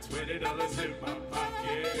 Only got $20 in my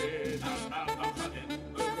pocket. I'm hunting,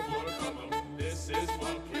 looking for a come up. This is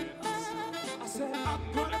walking. I said, I'm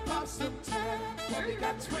gonna pop some tags. Only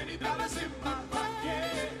got $20 in my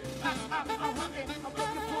pocket. I'm hunting, I'm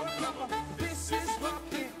looking for a come up. This is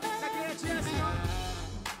walking. now get your ass on.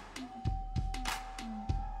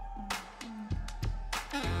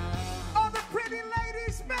 All the pretty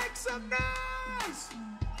ladies, make some noise.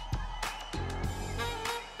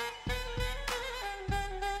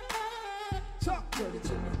 Talk dirty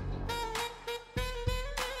to me.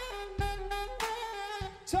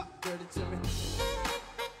 Talk dirty to me.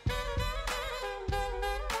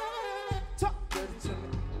 Talk dirty to me.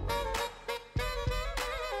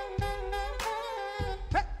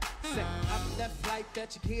 Hey, say, I'm that flight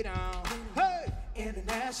that you get on. Hey,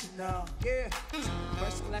 international, yeah.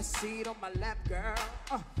 First class seat on my lap, girl.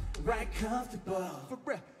 Right comfortable. For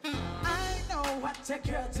real. I know what that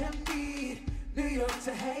girl them need. New York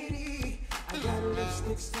to Haiti. I got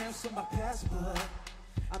lipstick stamps on my passport.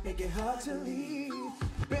 I make it hard to leave.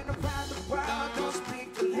 Been around the world, don't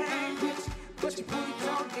speak the language, but you really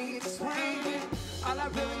don't need to swing it. All I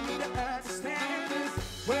really need to understand is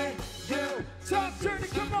when you talk dirty,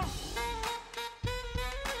 come on.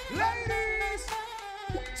 Ladies,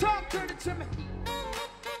 talk dirty to me.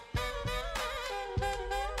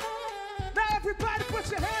 Now everybody put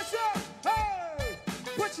your hands up. Hey,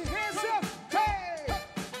 put your hands up. Hey,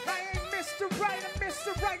 I ain't Mr. Right, I'm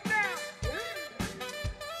Mr. Right now.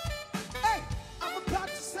 Hey, I'm about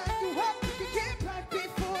to sign you up. You can get right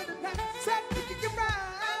before the night. Say you can get right.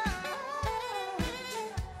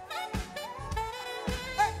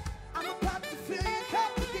 Hey, I'm about to fill your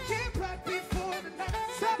cup. You can get right before the night.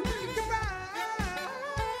 Say you can get right.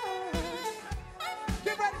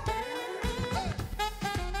 Get ready.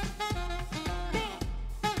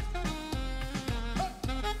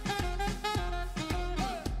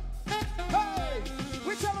 Hey,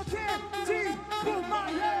 we tell them candy, boom my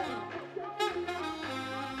head.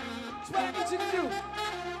 That's what I need you to do.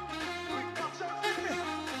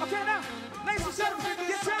 Okay, now, ladies and gentlemen,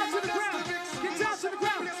 get down to the ground. Get down to the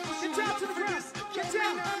ground. Get down to the ground. Get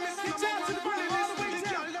down. Get down to the ground. All the way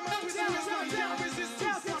down. Down, down, down. Down,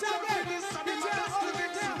 get down there. Get down, all the way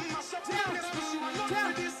down. Down, down.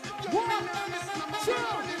 1, 2,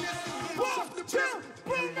 1, 2,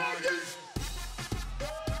 boom, my head.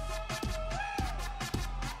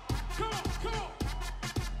 Come on.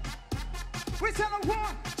 We tell them 1,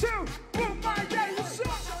 2, boom, my day, what's up?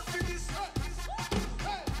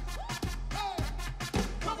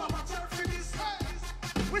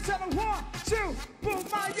 We tell them 1, 2, boom,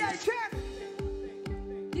 my day, cat.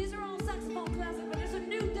 These are all saxophone classics, but there's a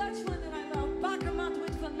new Dutch one that I love. Bakkermat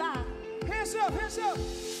with Vandaag. Hands up, hands up.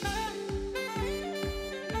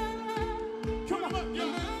 Come on, yo.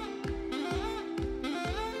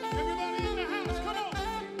 Everybody in the house, come on.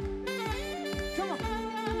 Come on.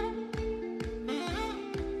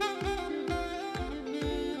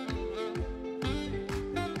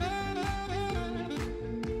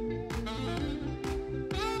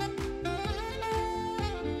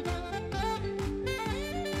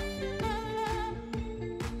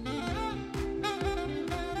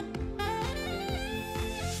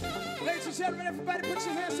 Ladies and gentlemen, everybody put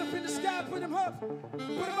your hands up in the sky, put them up. Put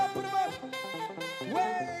them up, put them up.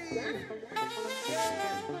 Wave. Yeah.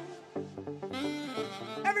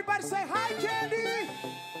 Everybody say hi, Candy.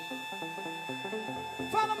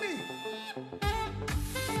 Follow me.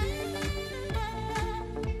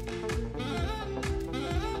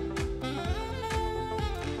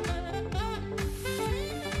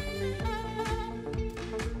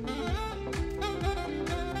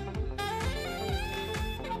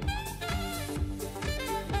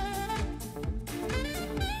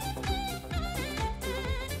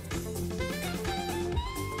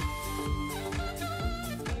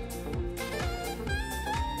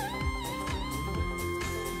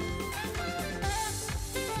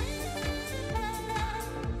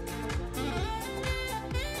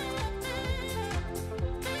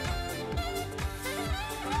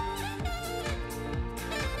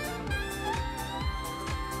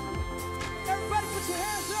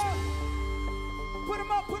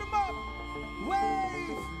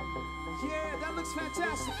 That's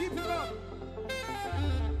fantastic. Keep it up.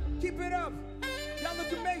 Keep it up. Y'all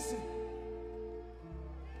look amazing.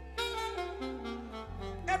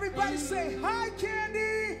 Everybody say, hi,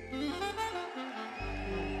 Candy.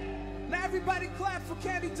 Now everybody clap for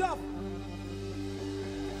Candy Double.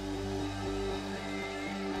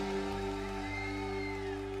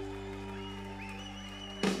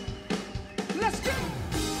 Let's go.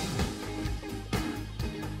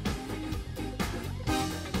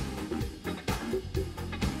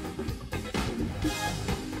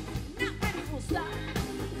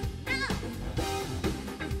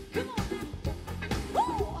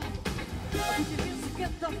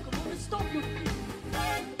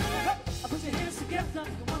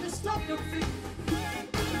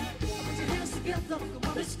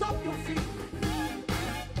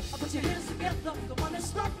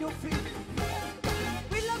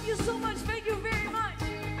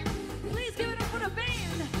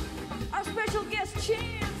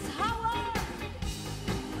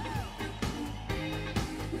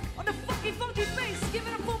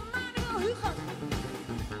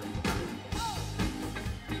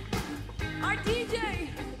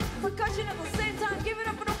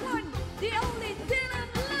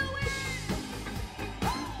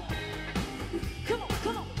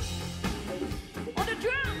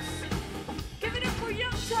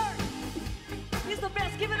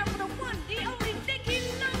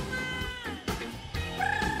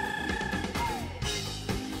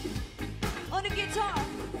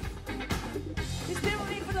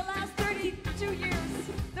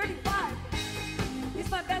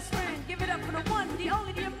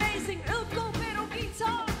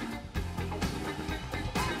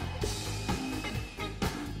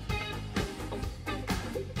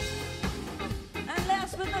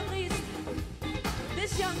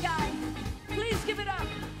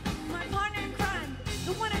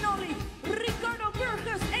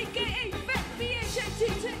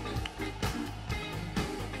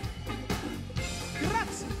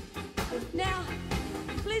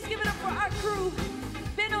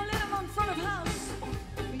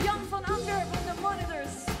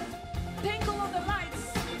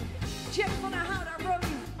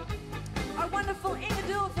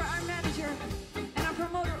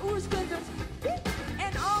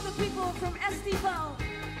 From Estival,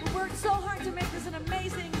 who worked so hard to make this an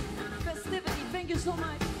amazing festivity. Thank you so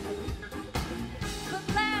much.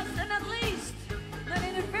 But last and not least, but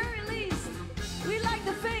in the very least, we'd like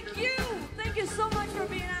to thank you. Thank you so much for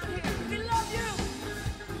being out here. We love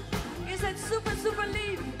you. Is that super, super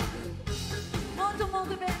lief? Molto,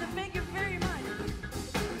 molto bene. Thank you very much.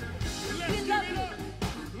 Let's give it up,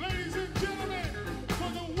 ladies and gentlemen, for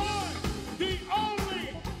the one, the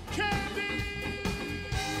only Candy.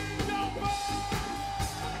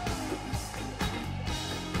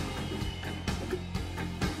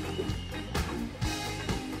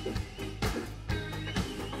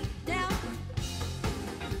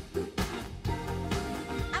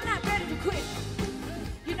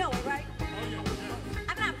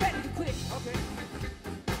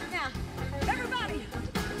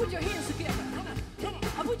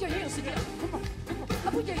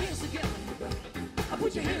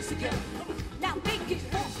 Now make it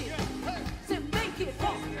funky. So make it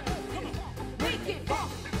funky. Make it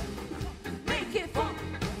funky. Make it funky.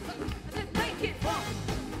 I said make it funky.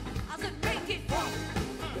 I said make it funky.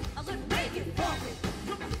 I said make it funky.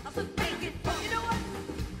 I said make it funky. You know what?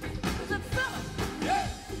 I said fellas,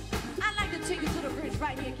 I'd like to take you to the bridge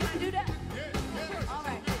right here. Can I do that? All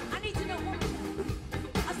right. I need to know one more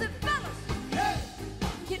time. I said fellas,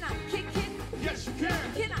 can I kick it? Yes, you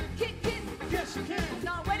can. Can I kick it? Yes, you can.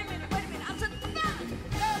 No, wait a minute. I said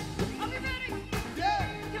fellas.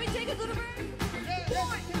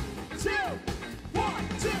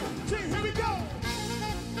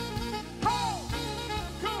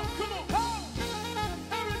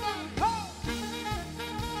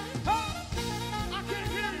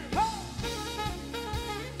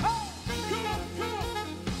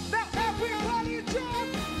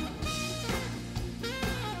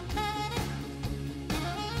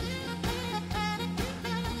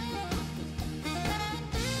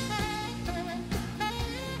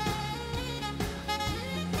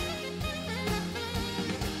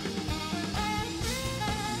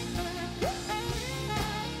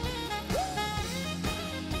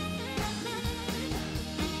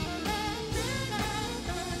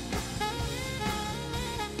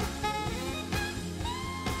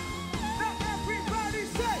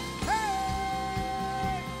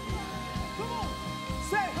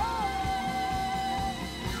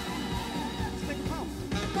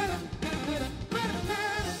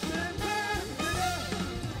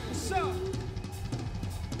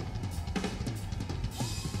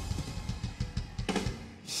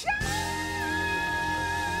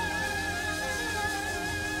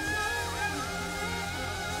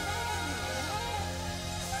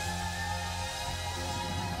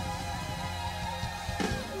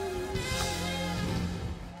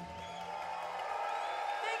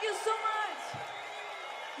 so much.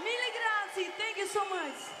 Mille grazie. Thank you so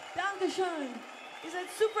much. Dankeschön. Is that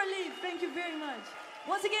super lief? Thank you very much.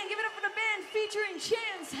 Once again, give it up for the band featuring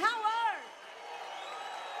Chance Howard.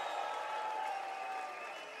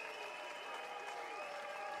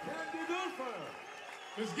 Candy Dulfer.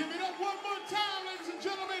 Let's give it up one more time, ladies and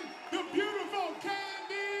gentlemen. The beautiful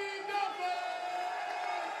Candy Dulfer.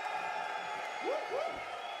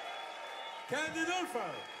 Candy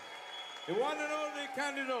Dulfer. The one and only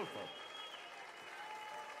Candy Dulfer.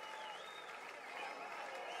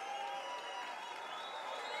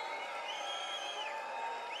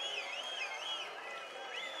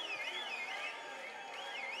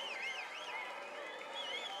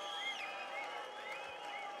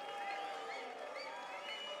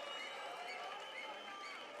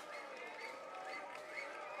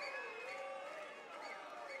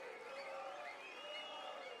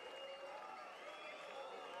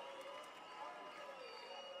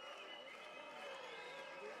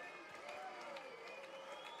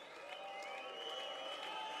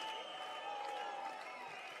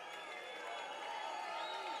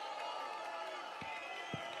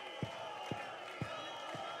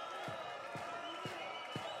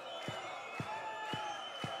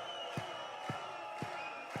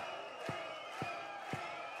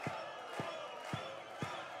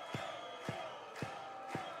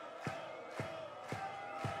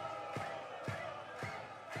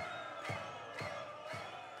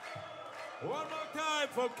 One more time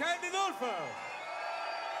for Candy Dulfer.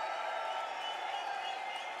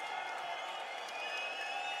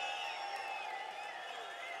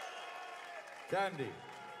 Candy.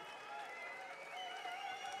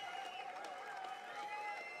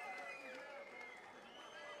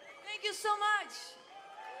 Thank you so much.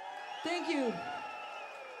 Thank you.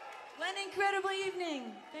 What an incredible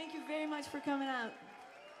evening. Thank you very much for coming out.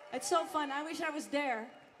 It's so fun. I wish I was there.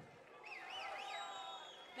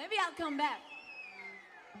 Maybe I'll come back.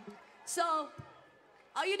 So,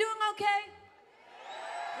 are you doing okay?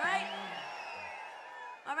 Right?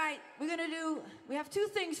 All right, we have two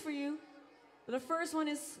things for you. The first one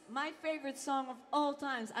is my favorite song of all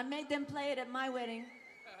times. I made them play it at my wedding,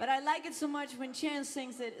 but I like it so much when Chance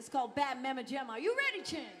sings it. It's called Bad Mama Jama. Are you ready,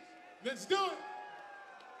 Chance? Let's do it.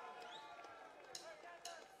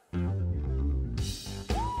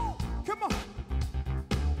 Come on.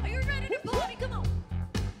 Are you ready to party? Come on.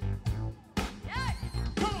 Yeah.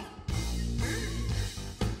 Come on.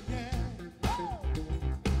 Yeah.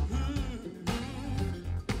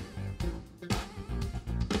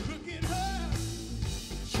 Look at her.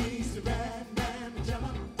 She's the bad Mama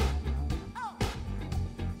Jama. Oh.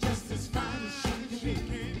 Just as fine as she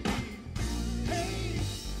can be. Hey,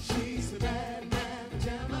 she's the bad Mama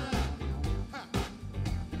Jama. Ha.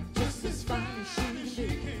 Just as fine as she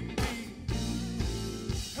can be.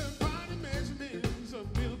 Her body measurements are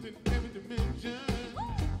built in every dimension.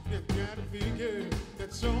 You've got to figure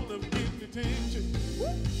that's all of getting attention.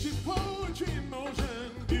 She's poetry in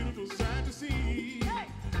motion, beautiful sight to see. I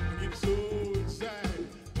get so excited,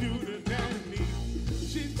 beauty down to me.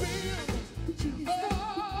 She's built,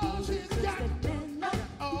 oh, she's got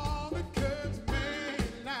all the curves of man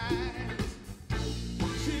lines.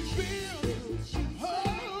 She's built,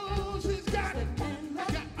 oh, she's got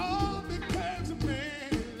all the curves of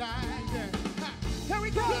man lines. Yeah. Ha. Here we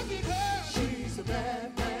go. Look at her. She's a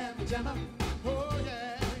bad Mama Jama. Oh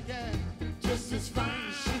yeah, yeah. Just as fine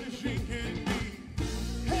as she can be.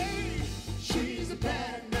 Hey, she's a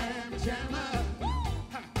bad Mama Jama.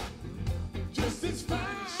 Ha. Just as fine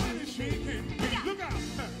as she can be. Look out.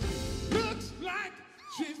 Ha. Looks like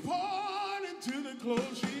she's born into the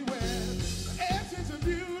clothes she wears. Essence of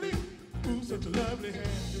beauty. Ooh, such a lovely hair.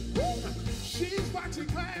 Ha. She's foxy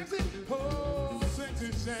classy. Oh,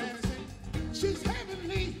 sexy sassy. She's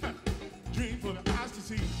heavenly, dream for the eyes to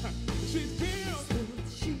see. She's built,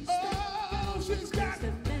 oh, she's got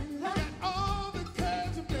all the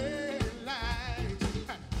curves of daylight.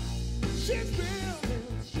 She's built,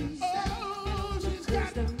 oh, she's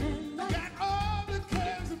got all the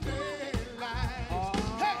curves of daylight.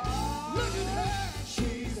 Hey, look at her,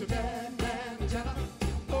 she's a bad Mama Jama.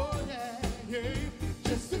 Oh yeah, yeah,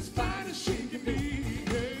 just as fine as she can be.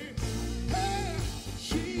 Yeah. Hey,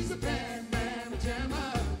 she's a bad Mama Jama.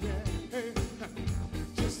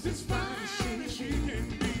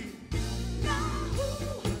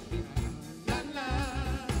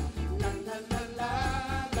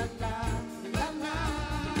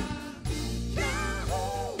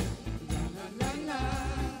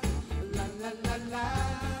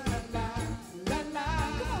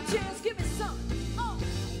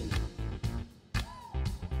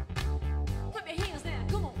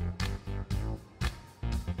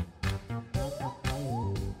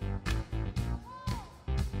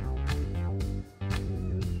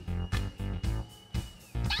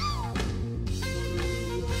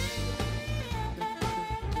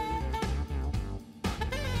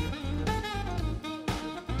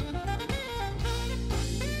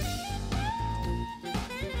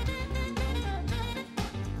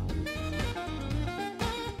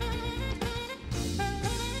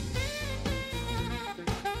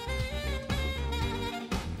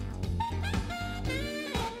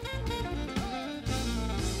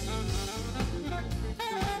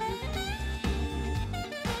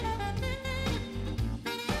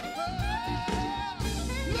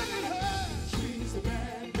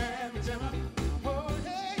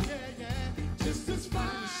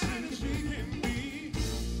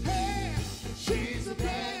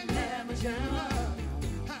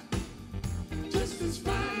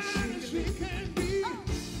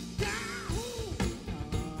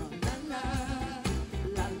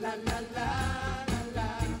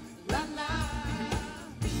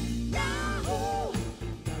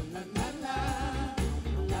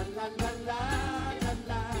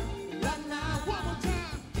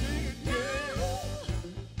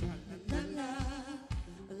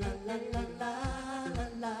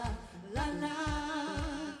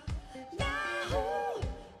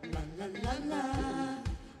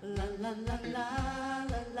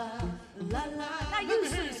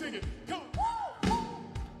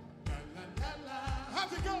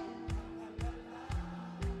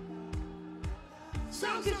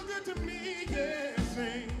 Feels so good to me, yeah,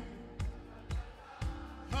 sing.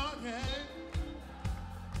 Okay.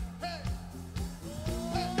 Hey.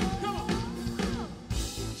 Hey, come on.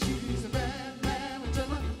 She's a bad Mama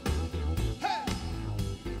Jama. Hey.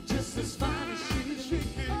 Just as fine as she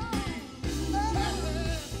can be.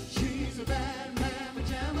 Hey. She's a bad Mama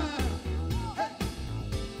Jama. Hey.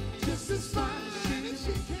 Just as fine as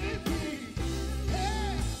she can be.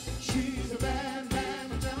 Hey. She's a bad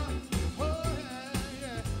Mama Jama. Oh, yeah,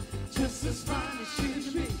 yeah. Just as fine as she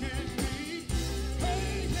can be.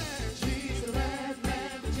 Hey, yeah. She's a bad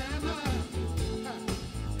Mama Jama.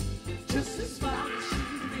 Just as fine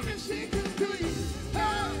as she can be.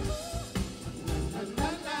 Hey. La la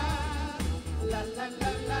la la la la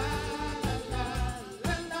la la la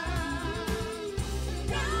la la.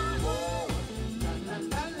 Yahoo! La la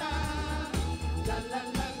la la la la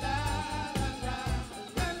la la la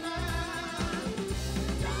la la.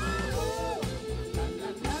 Yahoo! La la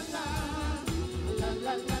la la la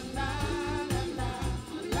la la la la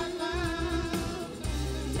la la.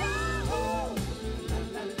 Yahoo! La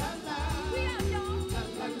la la la. We have y'all. La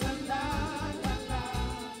la la la la la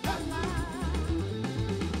la la.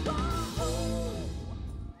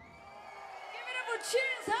 Give it up for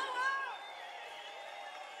Cheers, hello!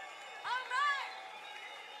 All right!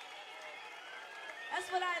 That's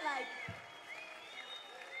what I like.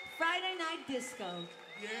 Friday night disco.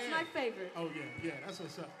 It's my favorite. Oh yeah, yeah, that's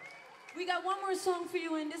what's up. We got one more song for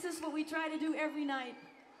you, and this is what we try to do every night.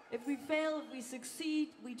 If we fail, if we succeed,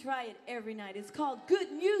 we try it every night. It's called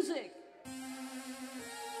Good Music.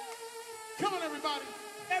 Come on, everybody.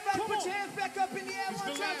 Everybody Come put on. your hands back up in the air It's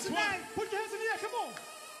one the time last tonight. one. Put your hands in the air, come on.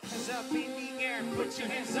 Hands up in the air, put your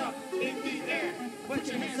hands up in the air. Put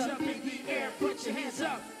your hands up in the air, put your hands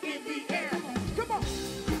up in the air. Come on.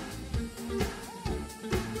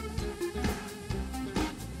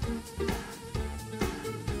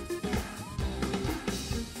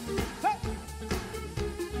 Hey.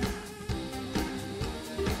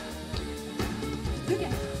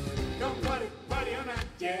 Gonna party, party all night,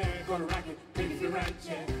 yeah. Gonna rock it, make it feel right,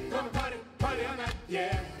 yeah. Gonna party, party all night,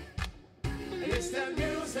 yeah. And it's that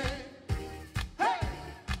music, hey,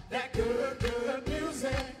 that good, good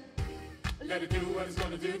music. Let it do what it's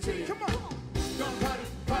gonna do to you. Come on. Gonna party,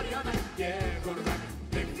 party all night, yeah. Gonna rock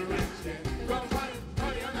it, make it feel right, yeah. Gonna party,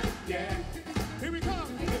 party all night, yeah. Here we come.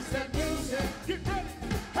 It's that music, Get ready.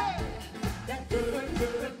 hey, that good,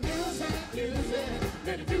 good music, music.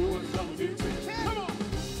 Let it do what it's gonna do to you. Come on.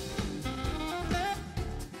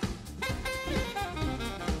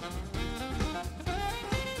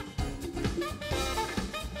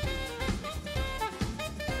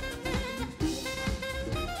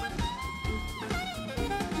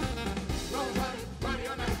 Gonna party, party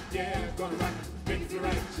all night, yeah. Gonna rock it, make it feel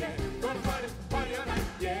right, yeah. Gonna party, party all night,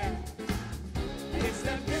 yeah. And it's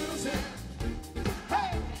that music,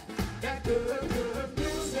 hey, that good, good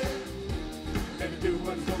music. Let it do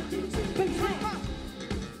what it's gonna do to you.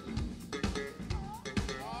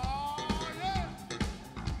 Oh, yeah.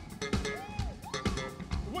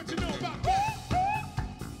 What you know about that?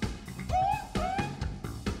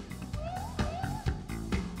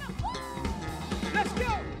 Let's go.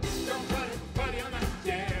 Gonna party, party all night,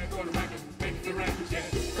 yeah. Gonna rock it, make it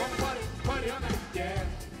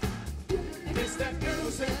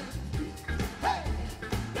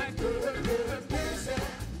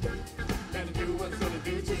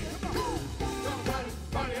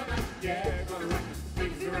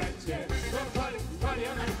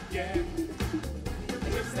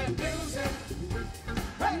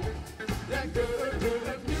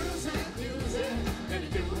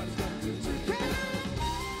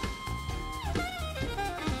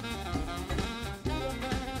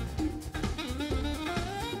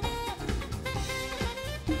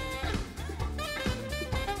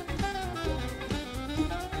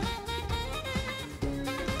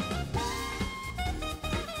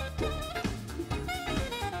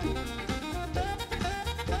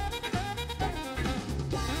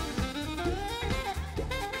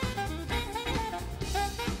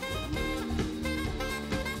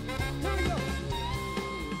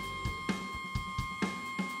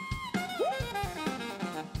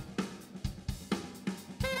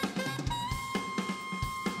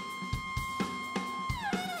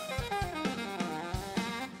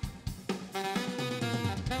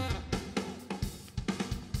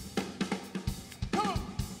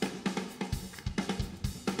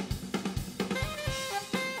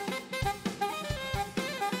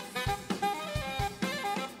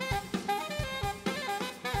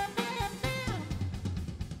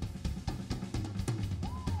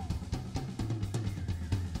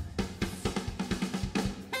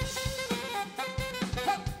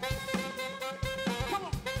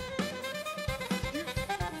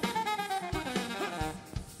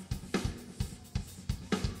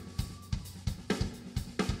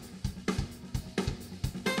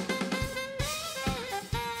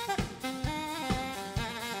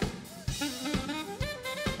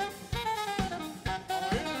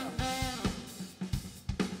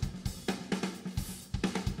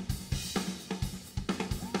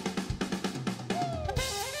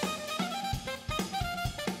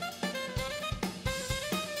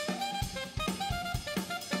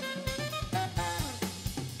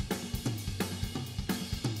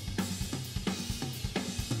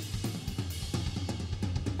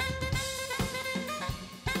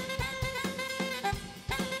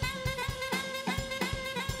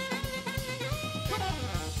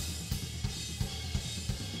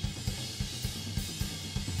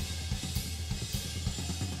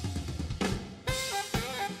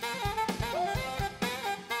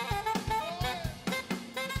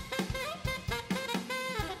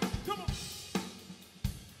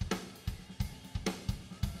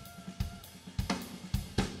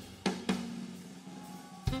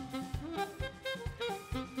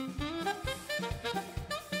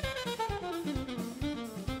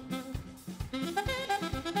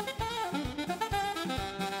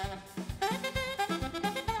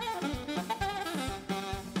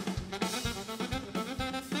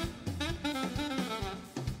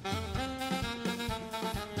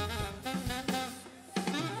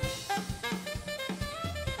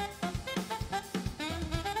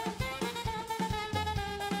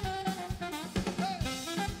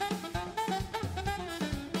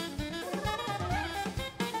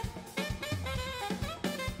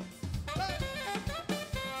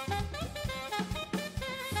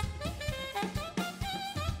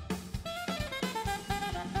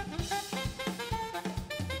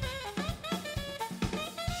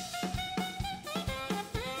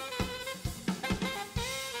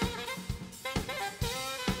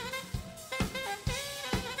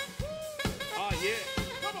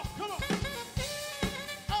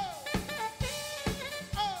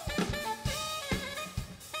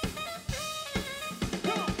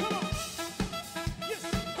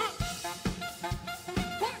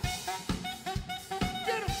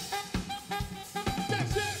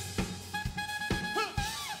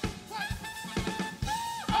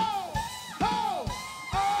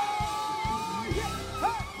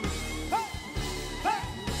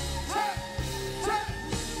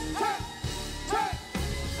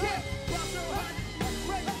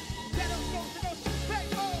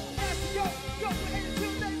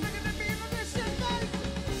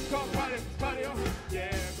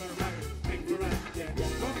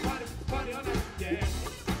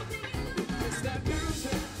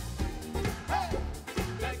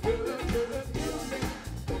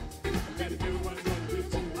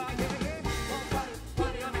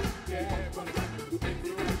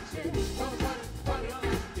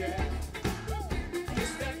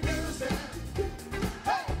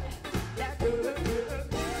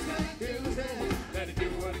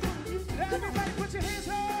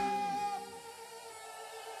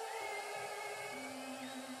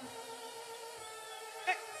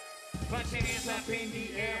Put your hands up in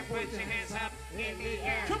the air. Put your hands up in the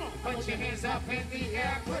air. Come on. Put your hands up in the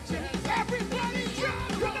air. Put your hands up. Everybody jump.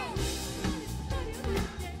 Come on.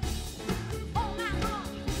 All night long.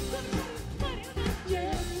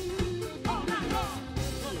 Yeah. All night long.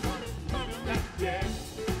 Yeah.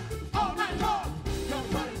 All night long.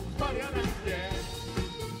 Don't party on it. Yeah.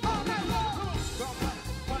 All night long. Don't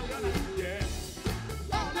party on it. Yeah.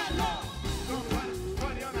 All night long. Don't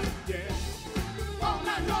party on it. Yeah. All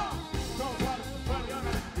night long. Don't party on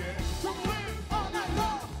it. Yeah. Come on. All night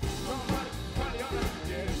long. Don't party on it.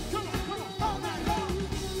 Yeah. Come on. All night long.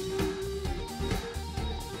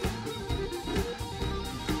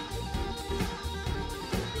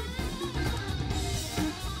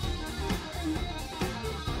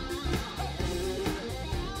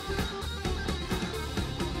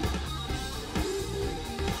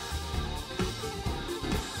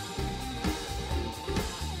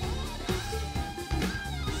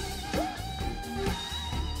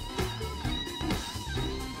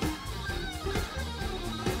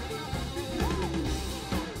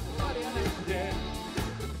 Party on it. Yeah.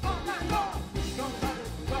 All night long. Don't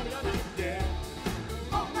party on it. Yeah.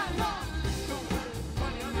 All night long. Don't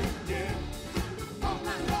party on it. Yeah. All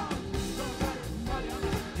night long. Don't party on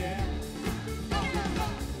it. Yeah. All night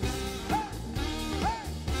long.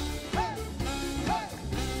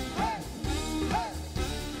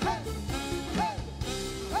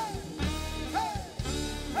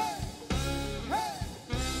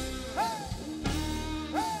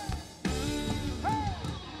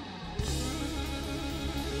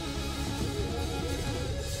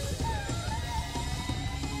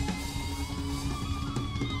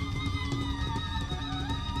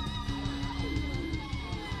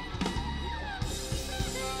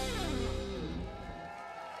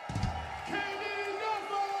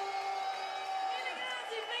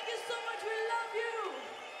 Thank you so much. We love you.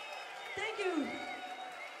 Thank you.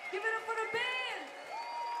 Give it up for the band.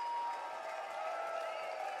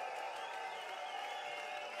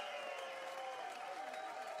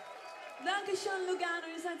 Dankeschön, Lugano.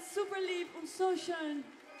 Ihr seid super lieb und so schön.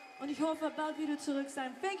 Und ich hoffe, bald wieder zurück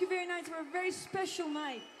sein. Thank you very much for a very special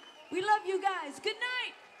night. We love you guys. Good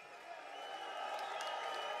night.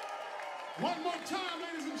 One more time,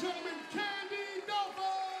 ladies and gentlemen, Candy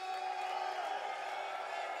Dulfer.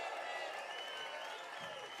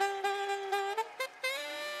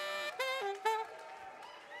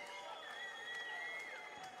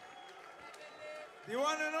 The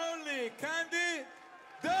one and only Candy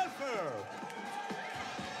Dulfer.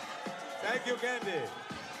 Thank you, Candy.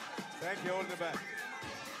 Thank you, all the best.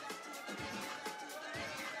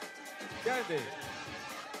 Candy.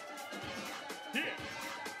 Yeah.